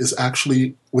Zavvi is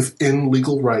actually within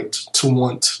legal right to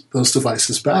want those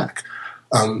devices back.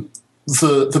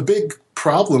 The big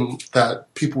problem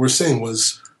that people were saying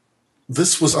was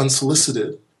this was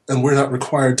unsolicited, and we're not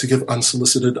required to give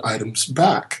unsolicited items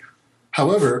back.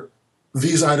 However,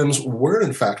 these items were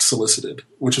in fact solicited,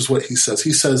 which is what he says.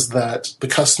 He says that the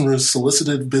customers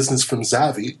solicited business from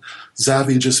Zavvi.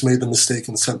 Zavvi just made the mistake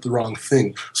and sent the wrong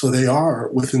thing. So they are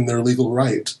within their legal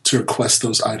right to request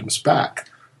those items back.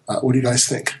 What do you guys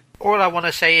think? All I want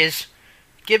to say is,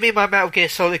 give me my Metal Gear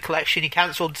Solid collection, you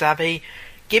cancelled Zavvi.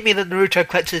 Give me the Naruto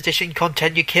Collector's Edition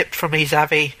content you kept from me,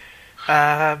 Zavvi.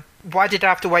 Why did I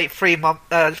have to wait 2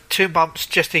 months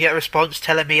just to get a response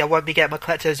telling me I won't be getting my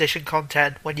Collector's Edition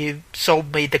content when you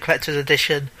sold me the Collector's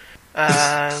Edition?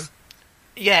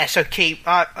 Yeah, so keep...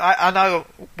 I know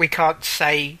we can't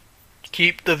say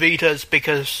keep the Vitas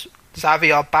because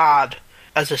Zavvi are bad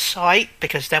as a site,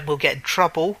 because then we'll get in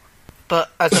trouble.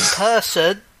 But as a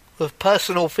person with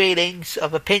personal feelings,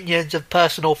 of opinions of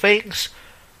personal things,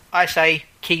 I say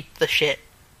keep the shit.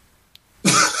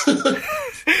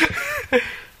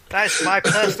 That's my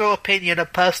personal opinion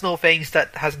of personal things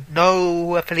that has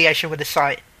no affiliation with the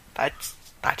site.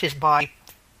 That is my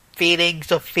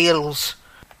feelings of feels.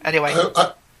 Anyway.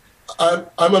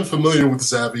 I'm unfamiliar with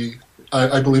Zavvi.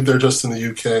 I believe they're just in the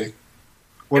UK.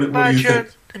 What do you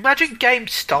think? Imagine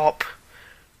GameStop,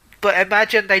 but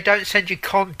imagine they don't send you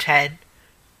content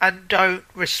and don't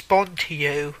respond to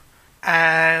you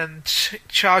and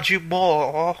charge you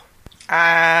more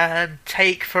and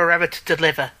take forever to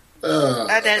deliver.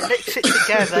 And then mix it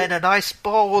together in a nice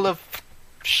bowl of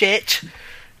shit,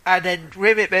 and then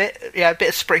rim it a bit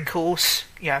of sprinkles,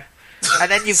 and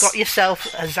then you've got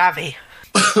yourself a Zavvi.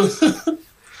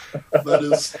 That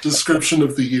is description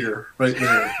of the year, right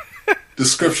there.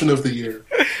 Description of the year.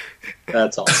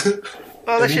 That's awesome.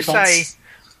 Well, let's just say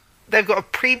they've got a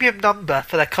premium number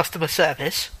for their customer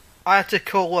service. I had to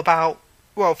call about,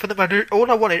 for the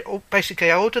all I wanted, basically,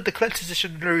 I ordered the Collector's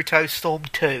Edition Naruto Storm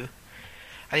 2.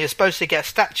 And you're supposed to get a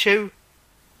statue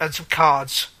and some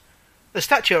cards. The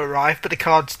statue arrived, but the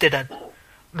cards didn't.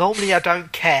 Normally I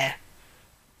don't care.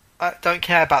 I don't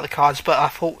care about the cards, but I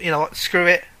thought, you know what, screw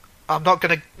it. I'm not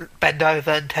going to bend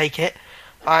over and take it.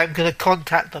 I'm going to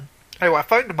contact them. Anyway, I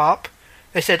phoned them up.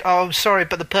 They said, oh, I'm sorry,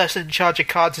 but the person in charge of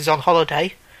cards is on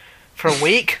holiday for a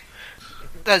week.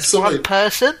 There's one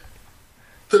person.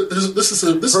 This is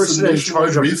a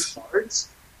nationwide reason.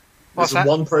 There's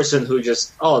one person who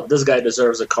just, this guy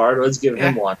deserves a card, let's give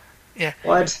him one. Yeah.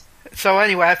 What? So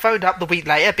anyway, I phoned up the week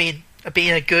later,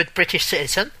 being a good British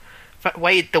citizen,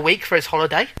 waited the week for his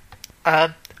holiday,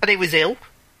 and he was ill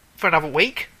for another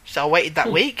week, so I waited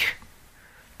that week.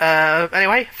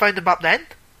 Anyway, phoned him up then.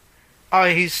 Oh,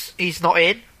 he's not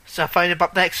in, so I phoned him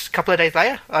up next couple of days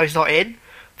later. Oh, he's not in.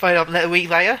 Phoned up a week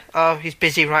later. Oh, he's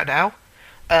busy right now.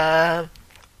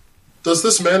 Does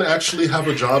this man actually have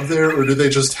a job there, or do they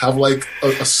just have, like,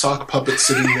 a sock puppet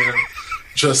sitting there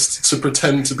just to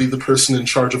pretend to be the person in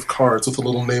charge of cards with a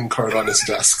little name card on his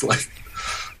desk? Like,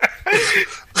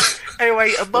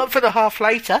 Anyway, a month and a half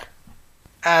later,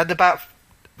 and about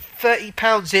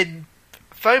 £30 in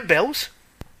phone bills,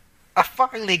 I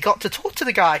finally got to talk to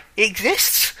the guy. He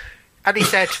exists. And he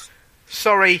said,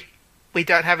 sorry, we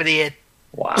don't have any in.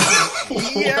 Wow.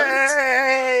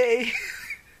 Yay!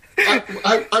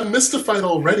 I'm mystified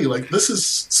already. Like, this is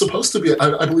supposed to be,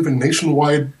 I believe, a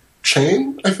nationwide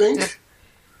chain, I think?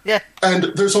 Yeah.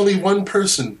 And there's only one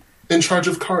person in charge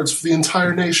of cards for the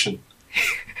entire nation.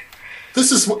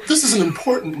 This is an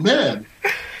important man.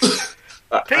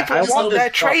 People want their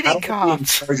trading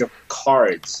cards. In charge of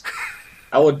cards.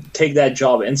 I would take that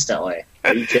job instantly.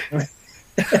 Are you kidding me?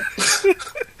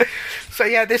 So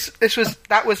yeah,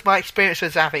 that was my experience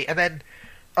with Zavvi. And then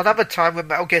another time with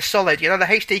Metal Gear Solid, the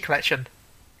HD collection.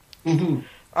 Mm-hmm.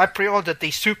 I pre-ordered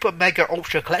the Super Mega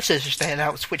Ultra collectors which they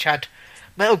announced, which had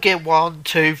Metal Gear 1,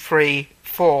 2, 3,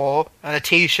 4, and a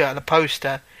t-shirt and a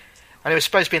poster. And it was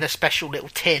supposed to be in a special little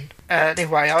tin.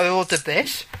 Anyway, I ordered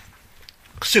this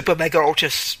Super Mega Ultra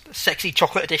Sexy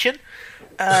Chocolate Edition.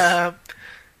 And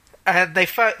they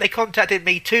contacted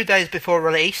me 2 days before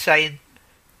release saying,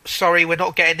 sorry, we're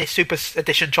not getting this Super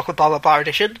Edition Chocolate Blah Blah Blah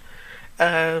Edition.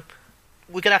 We're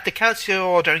going to have to cancel your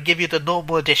order and give you the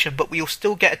normal edition, but we'll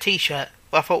still get a t-shirt.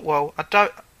 Well, I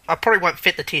thought, I probably won't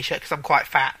fit the t-shirt because I'm quite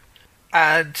fat.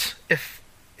 And if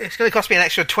it's going to cost me an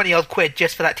extra 20 odd quid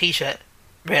just for that T-shirt,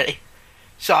 really.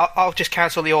 So I'll just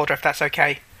cancel the order if that's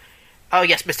okay. Oh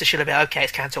yes, Mr. Shillabit, okay,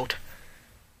 it's cancelled.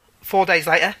 4 days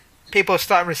later, people are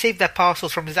starting to receive their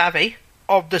parcels from Zavvi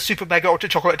of the Super Mega Ultra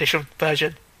Chocolate Edition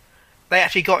version. They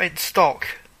actually got in stock,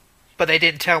 but they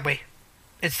didn't tell me.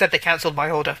 Instead, they cancelled my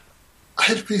order.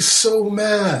 I'd be so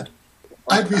mad.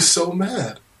 I'd be so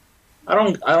mad. I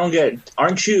don't get it.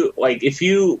 Aren't you, like, if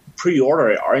you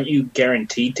pre-order it, aren't you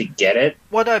guaranteed to get it?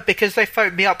 Well, no, because they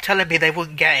phoned me up telling me they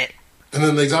wouldn't get it. And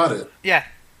then they got it. Yeah.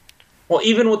 Well,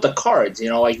 even with the cards,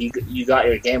 like, you got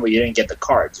your game, but you didn't get the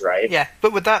cards, right? Yeah,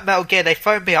 but with that Metal Gear, they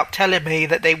phoned me up telling me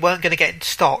that they weren't going to get in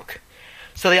stock.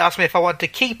 So they asked me if I wanted to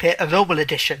keep it a normal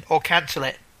edition or cancel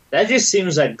it. That just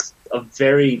seems like a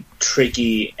very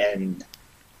tricky and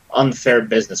unfair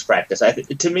business practice.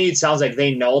 To me, it sounds like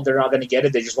they know they're not going to get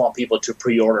it. They just want people to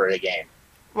pre-order the game.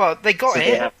 Well, they got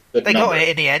it. They got it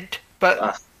in the end,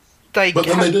 but then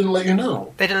they didn't let you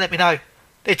know. They didn't let me know.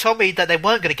 They told me that they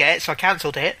weren't going to get it, so I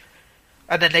cancelled it,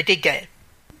 and then they did get it.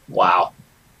 Wow,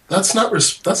 that's not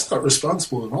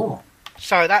responsible at all.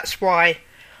 So that's why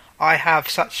I have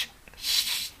such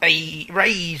a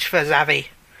rage for Zavvi.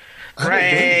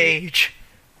 Rage.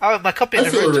 Oh, my copy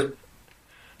of the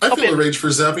I feel a rage for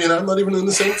Zavvi, and I'm not even in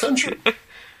the same country.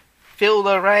 Feel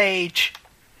the rage.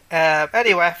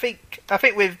 Anyway, I think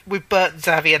we've burnt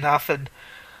Zavvi enough, and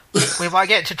we might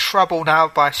get into trouble now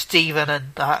by Stephen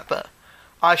and that, but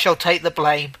I shall take the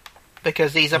blame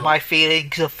because these are my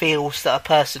feelings that are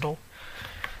personal.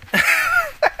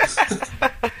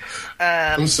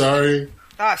 I'm sorry.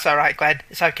 Oh, it's all right, Glenn.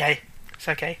 It's okay. It's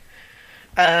okay.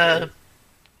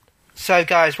 So,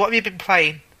 guys, what have you been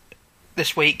playing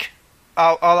this week?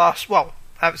 I'll ask. Well,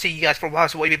 I haven't seen you guys for a while,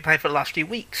 so what have you been playing for the last few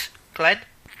weeks, Glenn?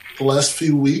 The last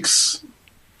few weeks?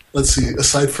 Let's see.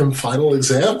 Aside from final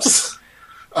exams,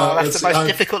 that's the most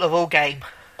difficult of all game.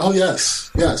 Oh yes.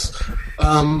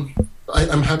 I'm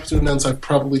happy to announce I've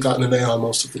probably gotten an A on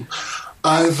most of them.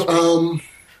 I've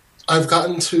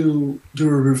gotten to do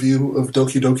a review of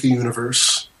Doki Doki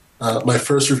Universe. My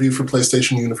first review for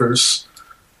PlayStation Universe.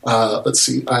 Let's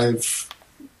see.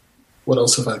 What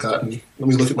else have I gotten? Let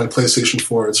me look at my PlayStation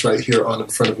 4. It's right here on in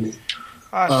front of me.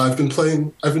 I've been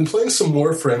playing some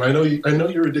Warframe. I know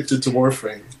you're addicted to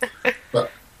Warframe, but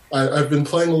I've been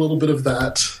playing a little bit of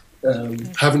that.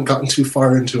 Haven't gotten too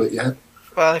far into it yet.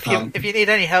 Well, if you need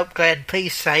any help, Glenn,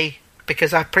 please say,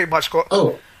 because I've pretty much got.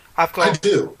 I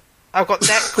do. I've got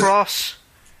Netcross,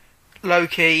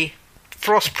 Loki,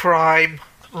 Frost Prime,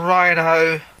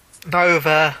 Rhino,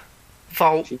 Nova,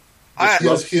 Volt. He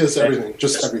has everything.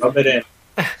 Just everything. Rub it in.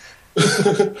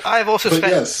 I've also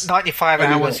spent 95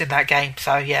 hours in that game,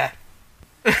 so yeah.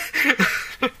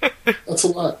 That's a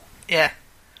lot. Yeah.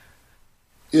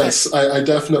 Yes, I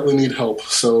definitely need help,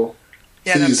 so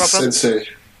please, no problem. Sensei.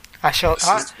 I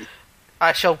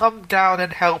shall come down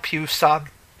and help you, son.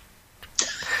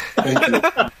 Thank you.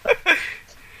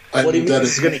 What do you mean?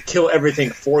 He's going to kill everything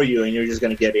for you, and you're just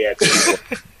going to get the extra.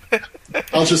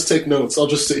 I'll just take notes. I'll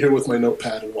just sit here with my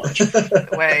notepad and watch.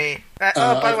 Wait. By the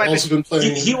I've way, also been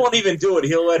playing. He won't even do it.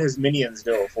 He'll let his minions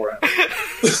do it for him.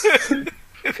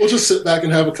 We'll just sit back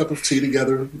and have a cup of tea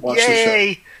together and watch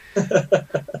the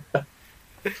show.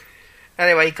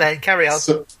 Anyway, Glenn, carry on.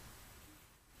 So,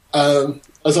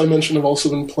 as I mentioned, I've also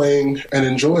been playing and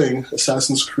enjoying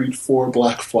Assassin's Creed 4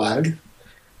 Black Flag,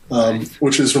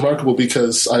 which is remarkable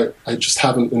because I just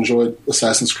haven't enjoyed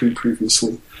Assassin's Creed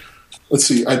previously. Let's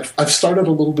see, I've started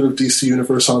a little bit of DC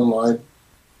Universe Online.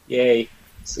 Yay.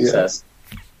 Success.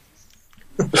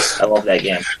 Yeah. I love that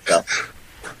game. So.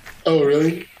 Oh,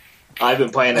 really? I've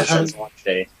been playing it since launch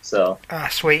day, so.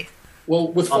 Sweet. Well,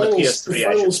 with on finals, the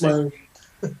PS3,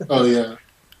 oh, yeah.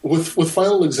 With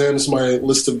final exams, my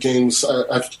list of games,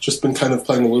 I've just been kind of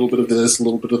playing a little bit of this, a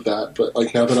little bit of that, but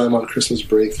like now that I'm on Christmas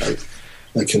break, I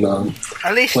can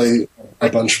play a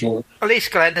bunch more. At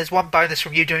least, Glenn, there's one bonus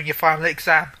from you doing your final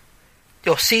exam.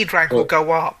 Your seed rank will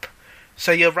go up,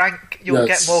 so you'll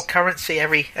get more currency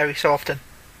every so often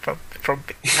from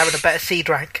having a better seed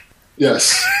rank.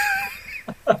 Yes.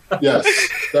 Yes,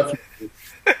 definitely.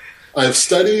 I have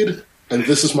studied, and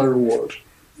this is my reward.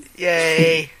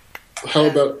 Yay. How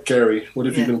about Gary? What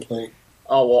have you been playing?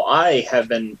 Oh, well, I have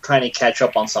been trying to catch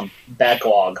up on some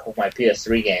backlog of my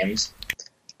PS3 games.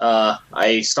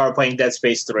 I started playing Dead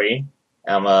Space 3.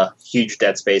 I'm a huge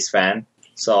Dead Space fan,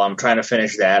 so I'm trying to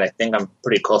finish that. I think I'm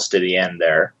pretty close to the end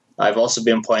there. I've also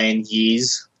been playing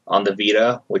Ys on the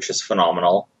Vita, which is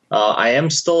phenomenal. I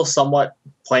am still somewhat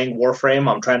playing Warframe.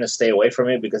 I'm trying to stay away from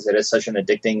it because it is such an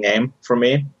addicting game for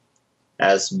me,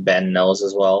 as Ben knows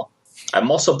as well.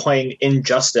 I'm also playing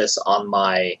Injustice on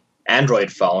my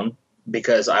Android phone,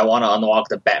 because I want to unlock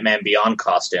the Batman Beyond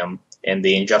costume in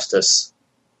the Injustice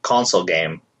console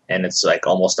game, and it's like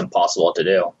almost impossible to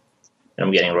do. And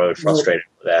I'm getting really frustrated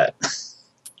with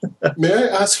that. May I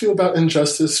ask you about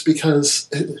Injustice? Because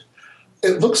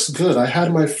it looks good. I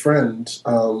had my friend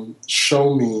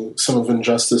show me some of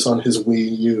Injustice on his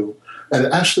Wii U, and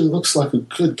it actually looks like a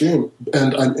good game,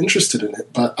 and I'm interested in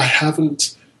it, but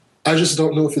I just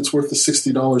don't know if it's worth the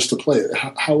 $60 to play it.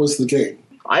 How is the game?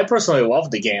 I personally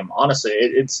love the game. Honestly,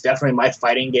 it's definitely my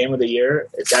fighting game of the year.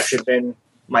 It's actually been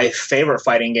my favorite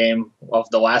fighting game of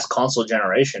the last console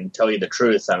generation, to tell you the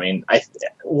truth. I mean,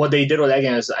 what they did with that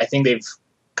game is I think they've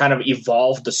kind of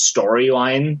evolved the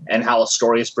storyline and how a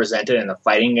story is presented in the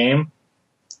fighting game.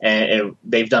 And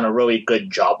they've done a really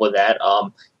good job with that.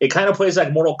 It kind of plays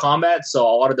like Mortal Kombat, so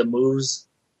a lot of the moves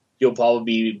you'll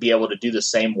probably be able to do the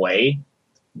same way.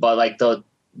 But like the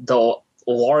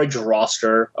large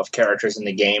roster of characters in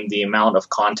the game, the amount of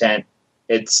content,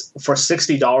 it's for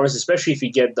 $60, especially if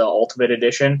you get the Ultimate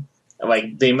Edition.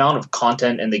 Like the amount of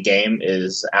content in the game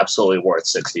is absolutely worth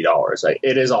 $60. Like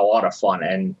it is a lot of fun,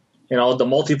 and the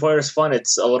multiplayer is fun.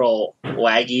 It's a little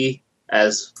laggy,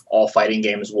 as all fighting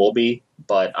games will be,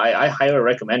 but I highly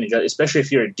recommend it, especially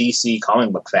if you're a DC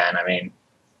comic book fan. I mean,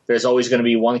 there's always going to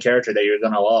be one character that you're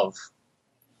going to love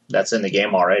that's in the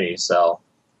game already, so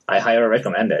I highly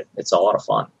recommend it. It's a lot of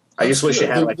fun. I just wish it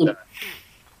had like the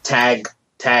tag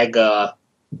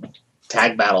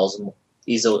battles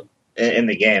easily in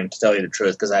the game, to tell you the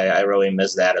truth, because I really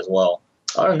miss that as well.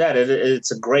 Other than that,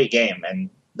 it's a great game, and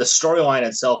the storyline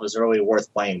itself is really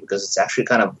worth playing because it's actually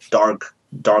kind of dark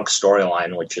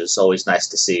storyline, which is always nice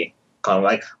to see. Kind of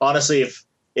like, honestly,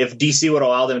 if DC would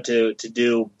allow them to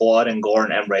do blood and gore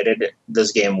and M-rated,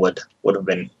 this game would have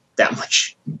been that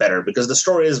much better, because the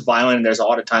story is violent, and there's a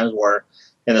lot of times where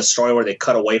in the story where they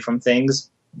cut away from things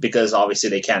because obviously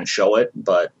they can't show it,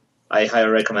 but I highly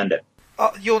recommend it.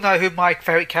 You'll know who my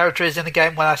favourite character is in the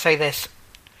game when I say this.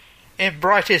 In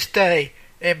brightest day,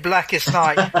 in blackest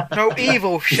night, no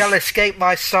evil shall escape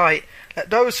my sight. Let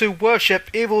those who worship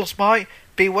evil's might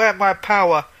beware my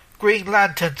power, Green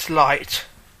Lantern's light.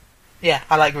 Yeah,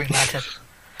 I like Green Lantern.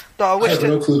 I have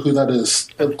no clue who that is.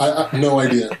 No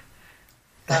idea.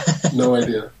 No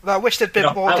idea. I wish there'd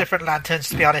been more different lanterns,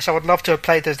 to be honest. I would love to have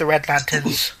played as the Red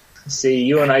Lanterns. See,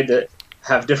 you and I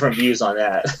have different views on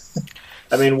that.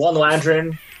 I mean, one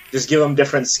lantern, just give them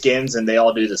different skins and they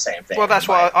all do the same thing. Well, that's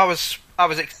what I was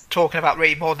talking about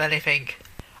really more than anything.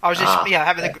 I was just,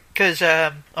 because,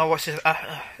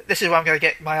 this is where I'm going to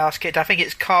get my ass kicked. I think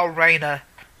it's Carl Rayner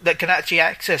that can actually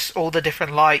access all the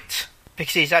different lights,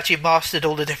 because he's actually mastered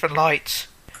all the different lights.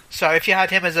 So if you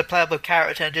had him as a playable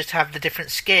character and just have the different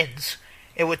skins,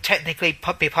 it would technically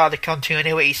be part of the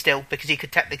continuity still, because you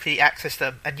could technically access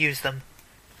them and use them.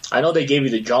 I know they gave you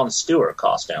the Jon Stewart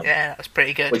costume. Yeah, that's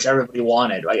pretty good. Which everybody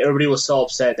wanted. Like, everybody was so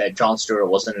upset that Jon Stewart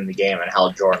wasn't in the game and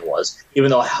Hal Jordan was, even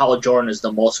though Hal Jordan is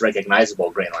the most recognizable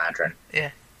Green Lantern.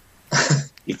 Yeah.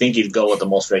 You think you'd go with the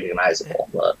most recognizable,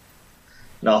 but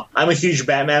no. I'm a huge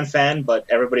Batman fan, but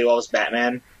everybody loves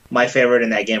Batman. My favorite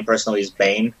in that game personally is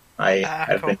Bane.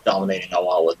 I've been dominating a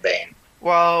lot with Bane.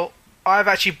 Well, I've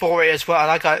actually bought it as well.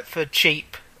 I got it for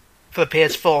cheap for the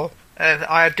PS4. And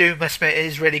I do must admit it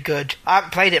is really good. I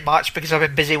haven't played it much because I've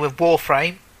been busy with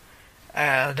Warframe.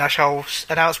 And I shall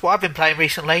announce what I've been playing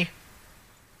recently.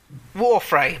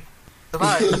 Warframe.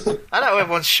 I know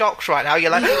everyone's shocked right now.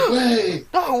 You're like,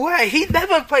 no way, he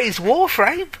never plays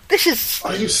Warframe. This is...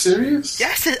 Are you serious?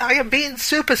 Yes, I am being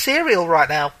super serial right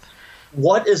now.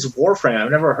 What is Warframe?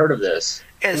 I've never heard of this.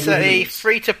 It's a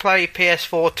free-to-play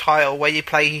PS4 title where you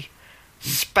play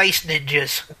space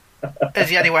ninjas. Is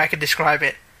the only way I can describe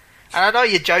it. And I know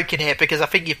you're joking here because I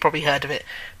think you've probably heard of it,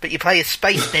 but you play as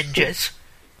space ninjas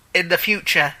in the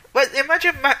future. Well,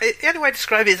 imagine the only way to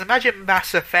describe it is imagine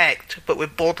Mass Effect, but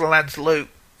with Borderlands loot.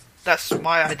 That's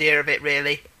my idea of it,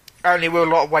 really. Only with a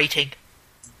lot of waiting,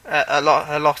 a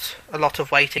lot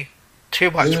of waiting, too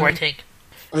much waiting.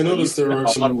 I noticed there are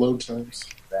some load times.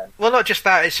 Well, not just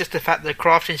that. It's just the fact that the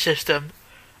crafting system.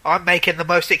 I'm making the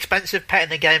most expensive pet in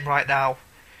the game right now.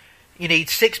 You need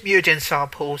 6 mutagen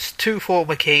samples, 2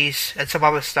 former keys, and some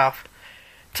other stuff.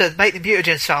 To make the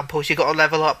mutagen samples, you've got to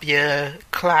level up your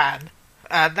clan,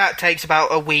 and that takes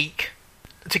about a week.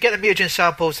 To get the mutagen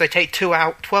samples, they take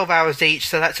 12 hours each,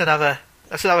 so that's another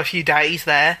few days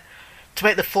there. To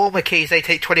make the former keys, they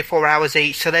take 24 hours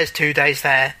each, so there's 2 days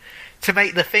there. To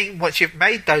make the thing, once you've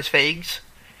made those things,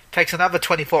 takes another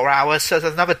 24 hours, so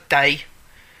there's another day.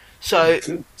 So,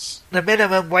 the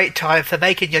minimum wait time for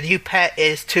making your new pet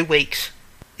is 2 weeks.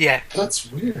 Yeah.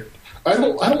 That's weird. I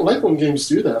don't like when games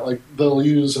do that. Like, they'll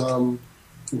use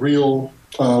real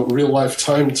real life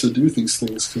time to do these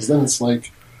things, because then it's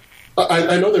like,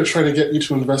 I know they're trying to get you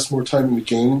to invest more time in the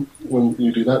game when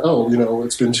you do that. Oh,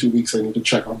 it's been 2 weeks. I need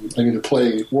to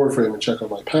play Warframe and check on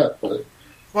my pet. But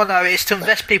well, no, it's to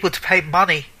invest people to pay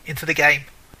money into the game.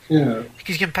 Yeah,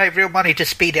 because you can pay real money to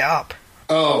speed it up.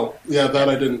 Oh, yeah, that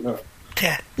I didn't know.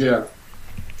 Yeah.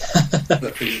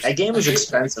 That game is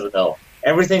expensive, though.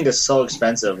 Everything is so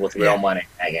expensive with real money in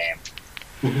that game.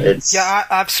 Mm-hmm. It's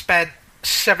I've spent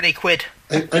 70 quid.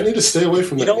 I need to stay away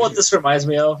from that. You know what this reminds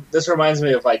me of? This reminds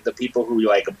me of like the people who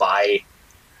like buy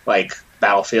like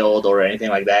Battlefield or anything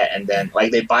like that, and then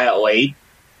like they buy it late,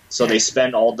 so they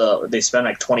spend like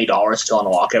 $20 to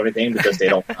unlock everything because they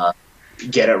don't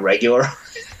get it regular.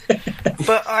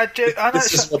 But I know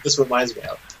this is what this reminds me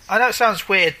of. I know it sounds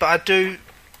weird, but I do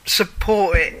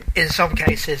support it in some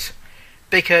cases,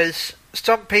 because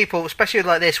some people, especially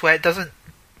like this, where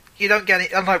you don't get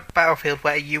it, unlike Battlefield,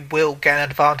 where you will get an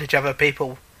advantage over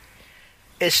people.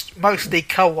 It's mostly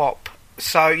co-op,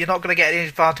 so you're not going to get any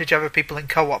advantage over people in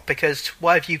co-op, because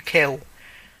whatever you kill,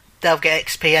 they'll get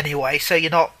XP anyway. So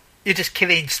you're just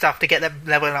killing stuff to get them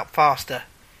leveling up faster.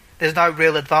 There's no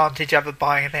real advantage over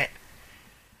buying it.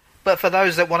 But for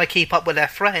those that want to keep up with their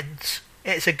friends,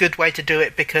 it's a good way to do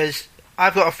it, because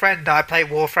I've got a friend I play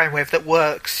Warframe with that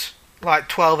works like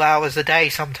 12 hours a day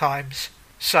sometimes,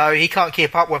 so he can't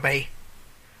keep up with me.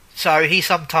 So he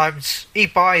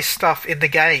buys stuff in the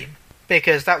game,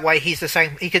 because that way he's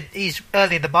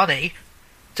earning the money,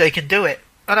 so he can do it.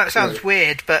 I know it sounds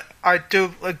weird, but I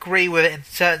do agree with it in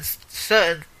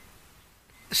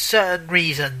certain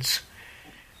reasons.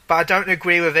 But I don't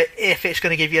agree with it if it's going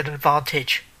to give you an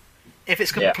advantage. If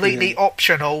it's completely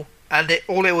optional, and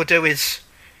all it will do is,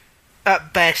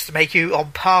 at best, make you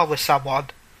on par with someone,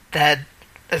 then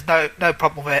there's no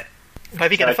problem with it. But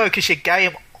if you're going to focus your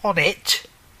game on it,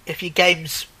 if your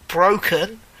game's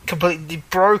completely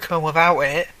broken without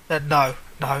it, then no.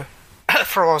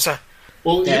 Forza.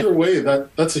 Well, either way,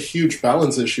 that's a huge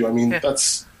balance issue. I mean,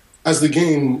 that's, as the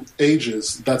game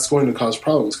ages, that's going to cause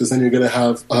problems, because then you're going to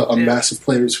have a mass of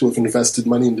players who have invested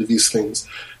money into these things,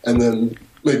 and then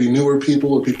maybe newer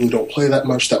people or people who don't play that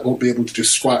much that won't be able to do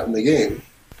squat in the game.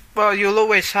 Well, you'll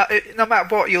always no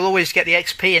matter what, you'll always get the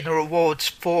XP and the rewards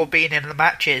for being in the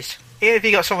matches. Even if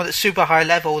you got someone that's super high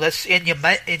level, that's in your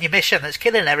mission, that's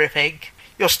killing everything,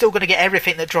 you're still going to get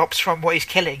everything that drops from what he's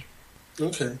killing.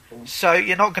 Okay. So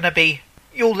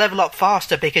you'll level up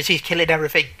faster because he's killing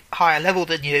everything higher level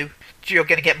than you. You're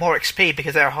going to get more XP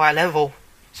because they're high level.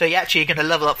 So you're actually going to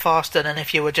level up faster than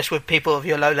if you were just with people of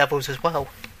your low levels as well.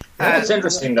 What's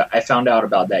interesting that I found out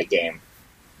about that game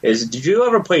is, did you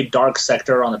ever play Dark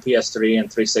Sector on the PS3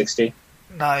 and 360?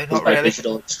 No, not really.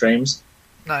 Digital Extremes?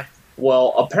 No.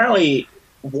 Well, apparently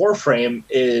Warframe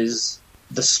is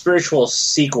the spiritual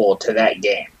sequel to that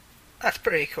game. That's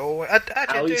pretty cool.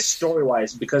 At least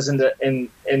story-wise, because in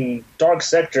Dark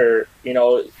Sector,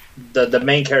 the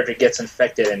main character gets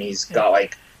infected and he's got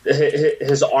like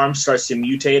his arm starts to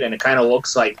mutate and it kind of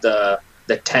looks like the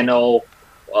Tenno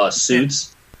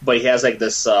suits, but he has like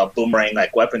this boomerang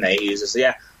like weapon that he uses.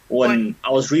 Yeah, when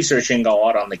I was researching a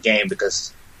lot on the game,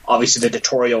 because obviously the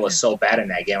tutorial was so bad in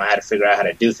that game, I had to figure out how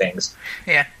to do things.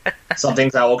 Yeah. Some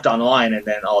things I looked online, and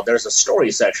then there's a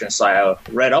story section, so I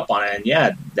read up on it,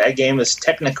 and that game is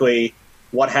technically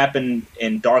what happened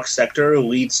in Dark Sector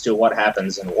leads to what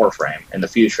happens in Warframe in the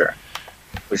future,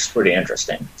 which is pretty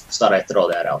interesting. Just thought I'd throw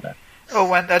that out there.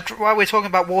 Oh, and while we're talking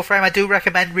about Warframe, I do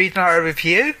recommend reading our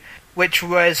review, which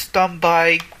was done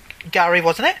by Gary,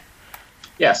 wasn't it?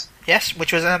 Yes. Yes,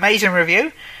 which was an amazing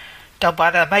review, done by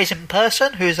an amazing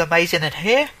person who's amazing in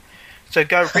here. So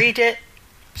go read it,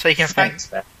 so you can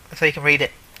read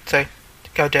it. So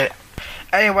go do it.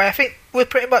 Anyway, I think we're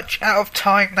pretty much out of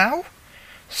time now.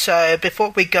 So before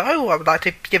we go, I would like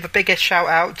to give a bigger shout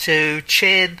out to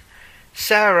Chin,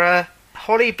 Sarah,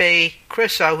 Holly B,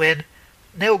 Chris Owen,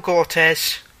 Neil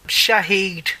Gortes,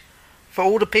 Shahid, for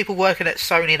all the people working at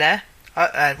Sony there.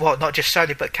 Well, not just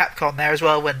Sony, but Capcom there as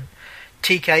well, and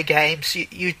TK Games.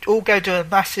 You all go do a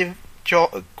massive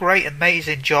job, great,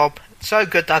 amazing job. So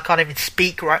good that I can't even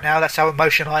speak right now. That's how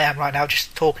emotional I am right now,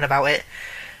 just talking about it.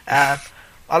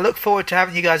 I look forward to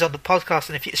having you guys on the podcast,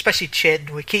 and especially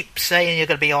Chin. We keep saying you're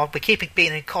going to be on. We keep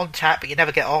being in contact, but you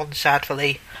never get on,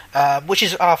 sadly, which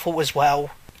is our fault as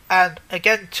well. And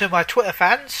again, to my Twitter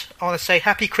fans, I want to say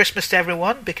Happy Christmas to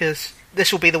everyone, because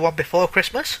this will be the one before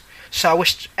Christmas. So I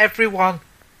wish everyone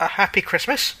a Happy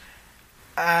Christmas.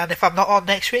 And if I'm not on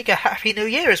next week, a Happy New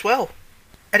Year as well.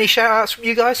 Any shout-outs from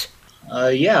you guys?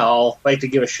 I'll like to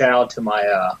give a shout-out to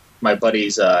my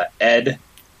buddies Ed,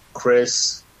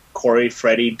 Chris, Corey,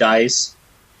 Freddie, Dice.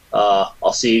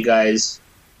 I'll see you guys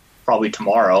probably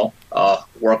tomorrow,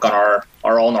 work on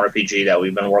our own RPG that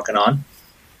we've been working on.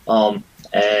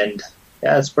 And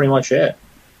yeah, that's pretty much it.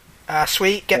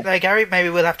 Sweet. Get there, Gary. Maybe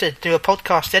we'll have to do a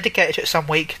podcast dedicated to it some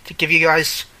week to give you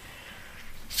guys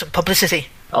some publicity.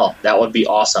 Oh, that would be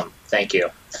awesome. Thank you.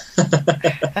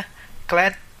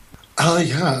 Glenn?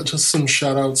 Yeah, just some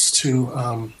shout-outs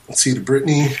to, to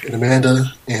Brittany and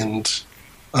Amanda and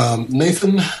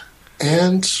Nathan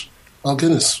and, oh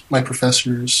goodness, my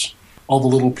professors, all the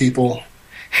little people,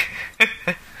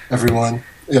 everyone.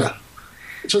 Yeah.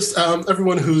 Just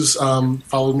everyone who's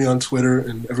followed me on Twitter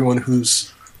and everyone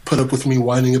who's put up with me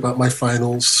whining about my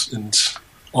finals and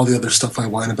all the other stuff I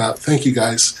whine about. Thank you,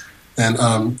 guys.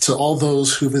 And to all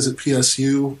those who visit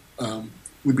PSU,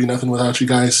 we'd be nothing without you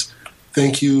guys.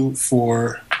 Thank you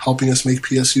for helping us make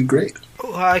PSU great.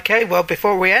 Okay, well,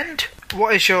 before we end,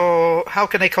 how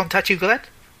can they contact you, Glenn?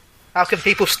 How can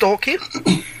people stalk you?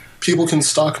 People can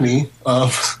stalk me.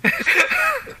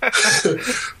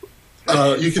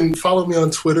 You can follow me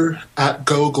on Twitter at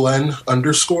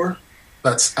GoGlenn_.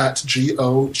 That's at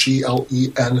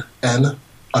GOGLENN_.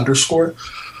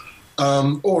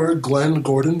 Or Glenn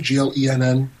Gordon,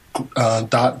 GLENN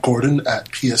 .Gordon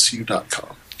at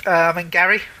PSU.com. And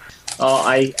Gary?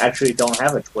 I actually don't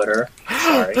have a Twitter.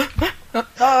 Sorry.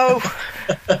 Oh,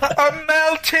 I'm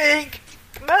melting!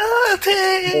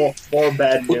 More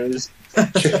bad news.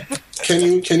 Can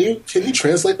you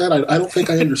translate that? I don't think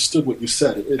I understood what you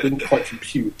said. It didn't quite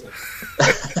compute.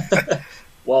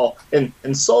 Well, in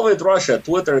Soviet Russia,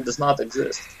 Twitter does not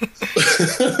exist.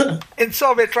 In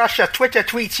Soviet Russia, Twitter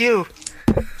tweets you.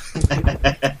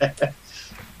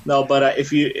 No, but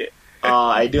if you,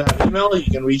 I do have email.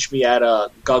 You can reach me at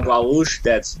Gaglalush.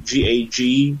 That's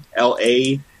GAGLAUSH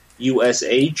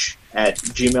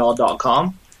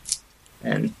 @gmail.com.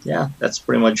 And yeah, that's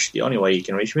pretty much the only way you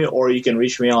can reach me. Or you can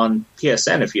reach me on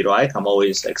PSN if you'd like. I'm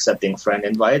always accepting friend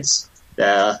invites.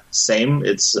 The same.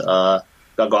 It's Gaglalush,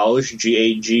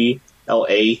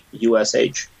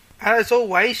 GAGLAUSH. And as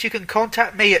always, you can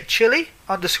contact me at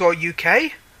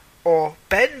chili_UK or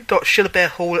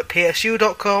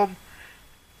ben.shillerbearhall@psu.com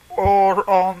or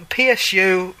on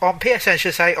PSN,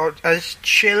 should say, or as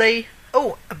Chili.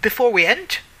 Oh, and before we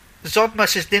end,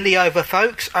 Zodmas is nearly over,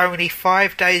 folks. Only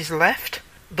 5 days left.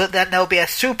 But then there'll be a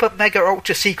super mega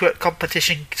ultra secret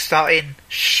competition starting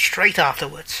straight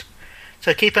afterwards.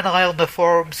 So keep an eye on the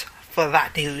forums for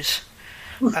that news.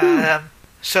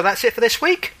 So that's it for this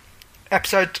week.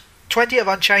 Episode 20 of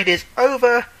Unchained is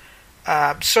over.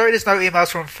 Sorry there's no emails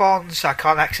from Fonz. I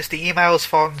can't access the emails,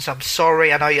 Fonz. I'm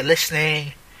sorry. I know you're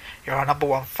listening. You're our number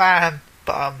one fan.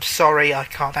 But I'm sorry I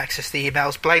can't access the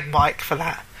emails. Blame Mike for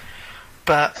that.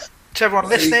 But to everyone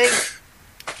listening,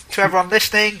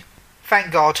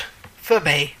 thank God for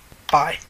me. Bye.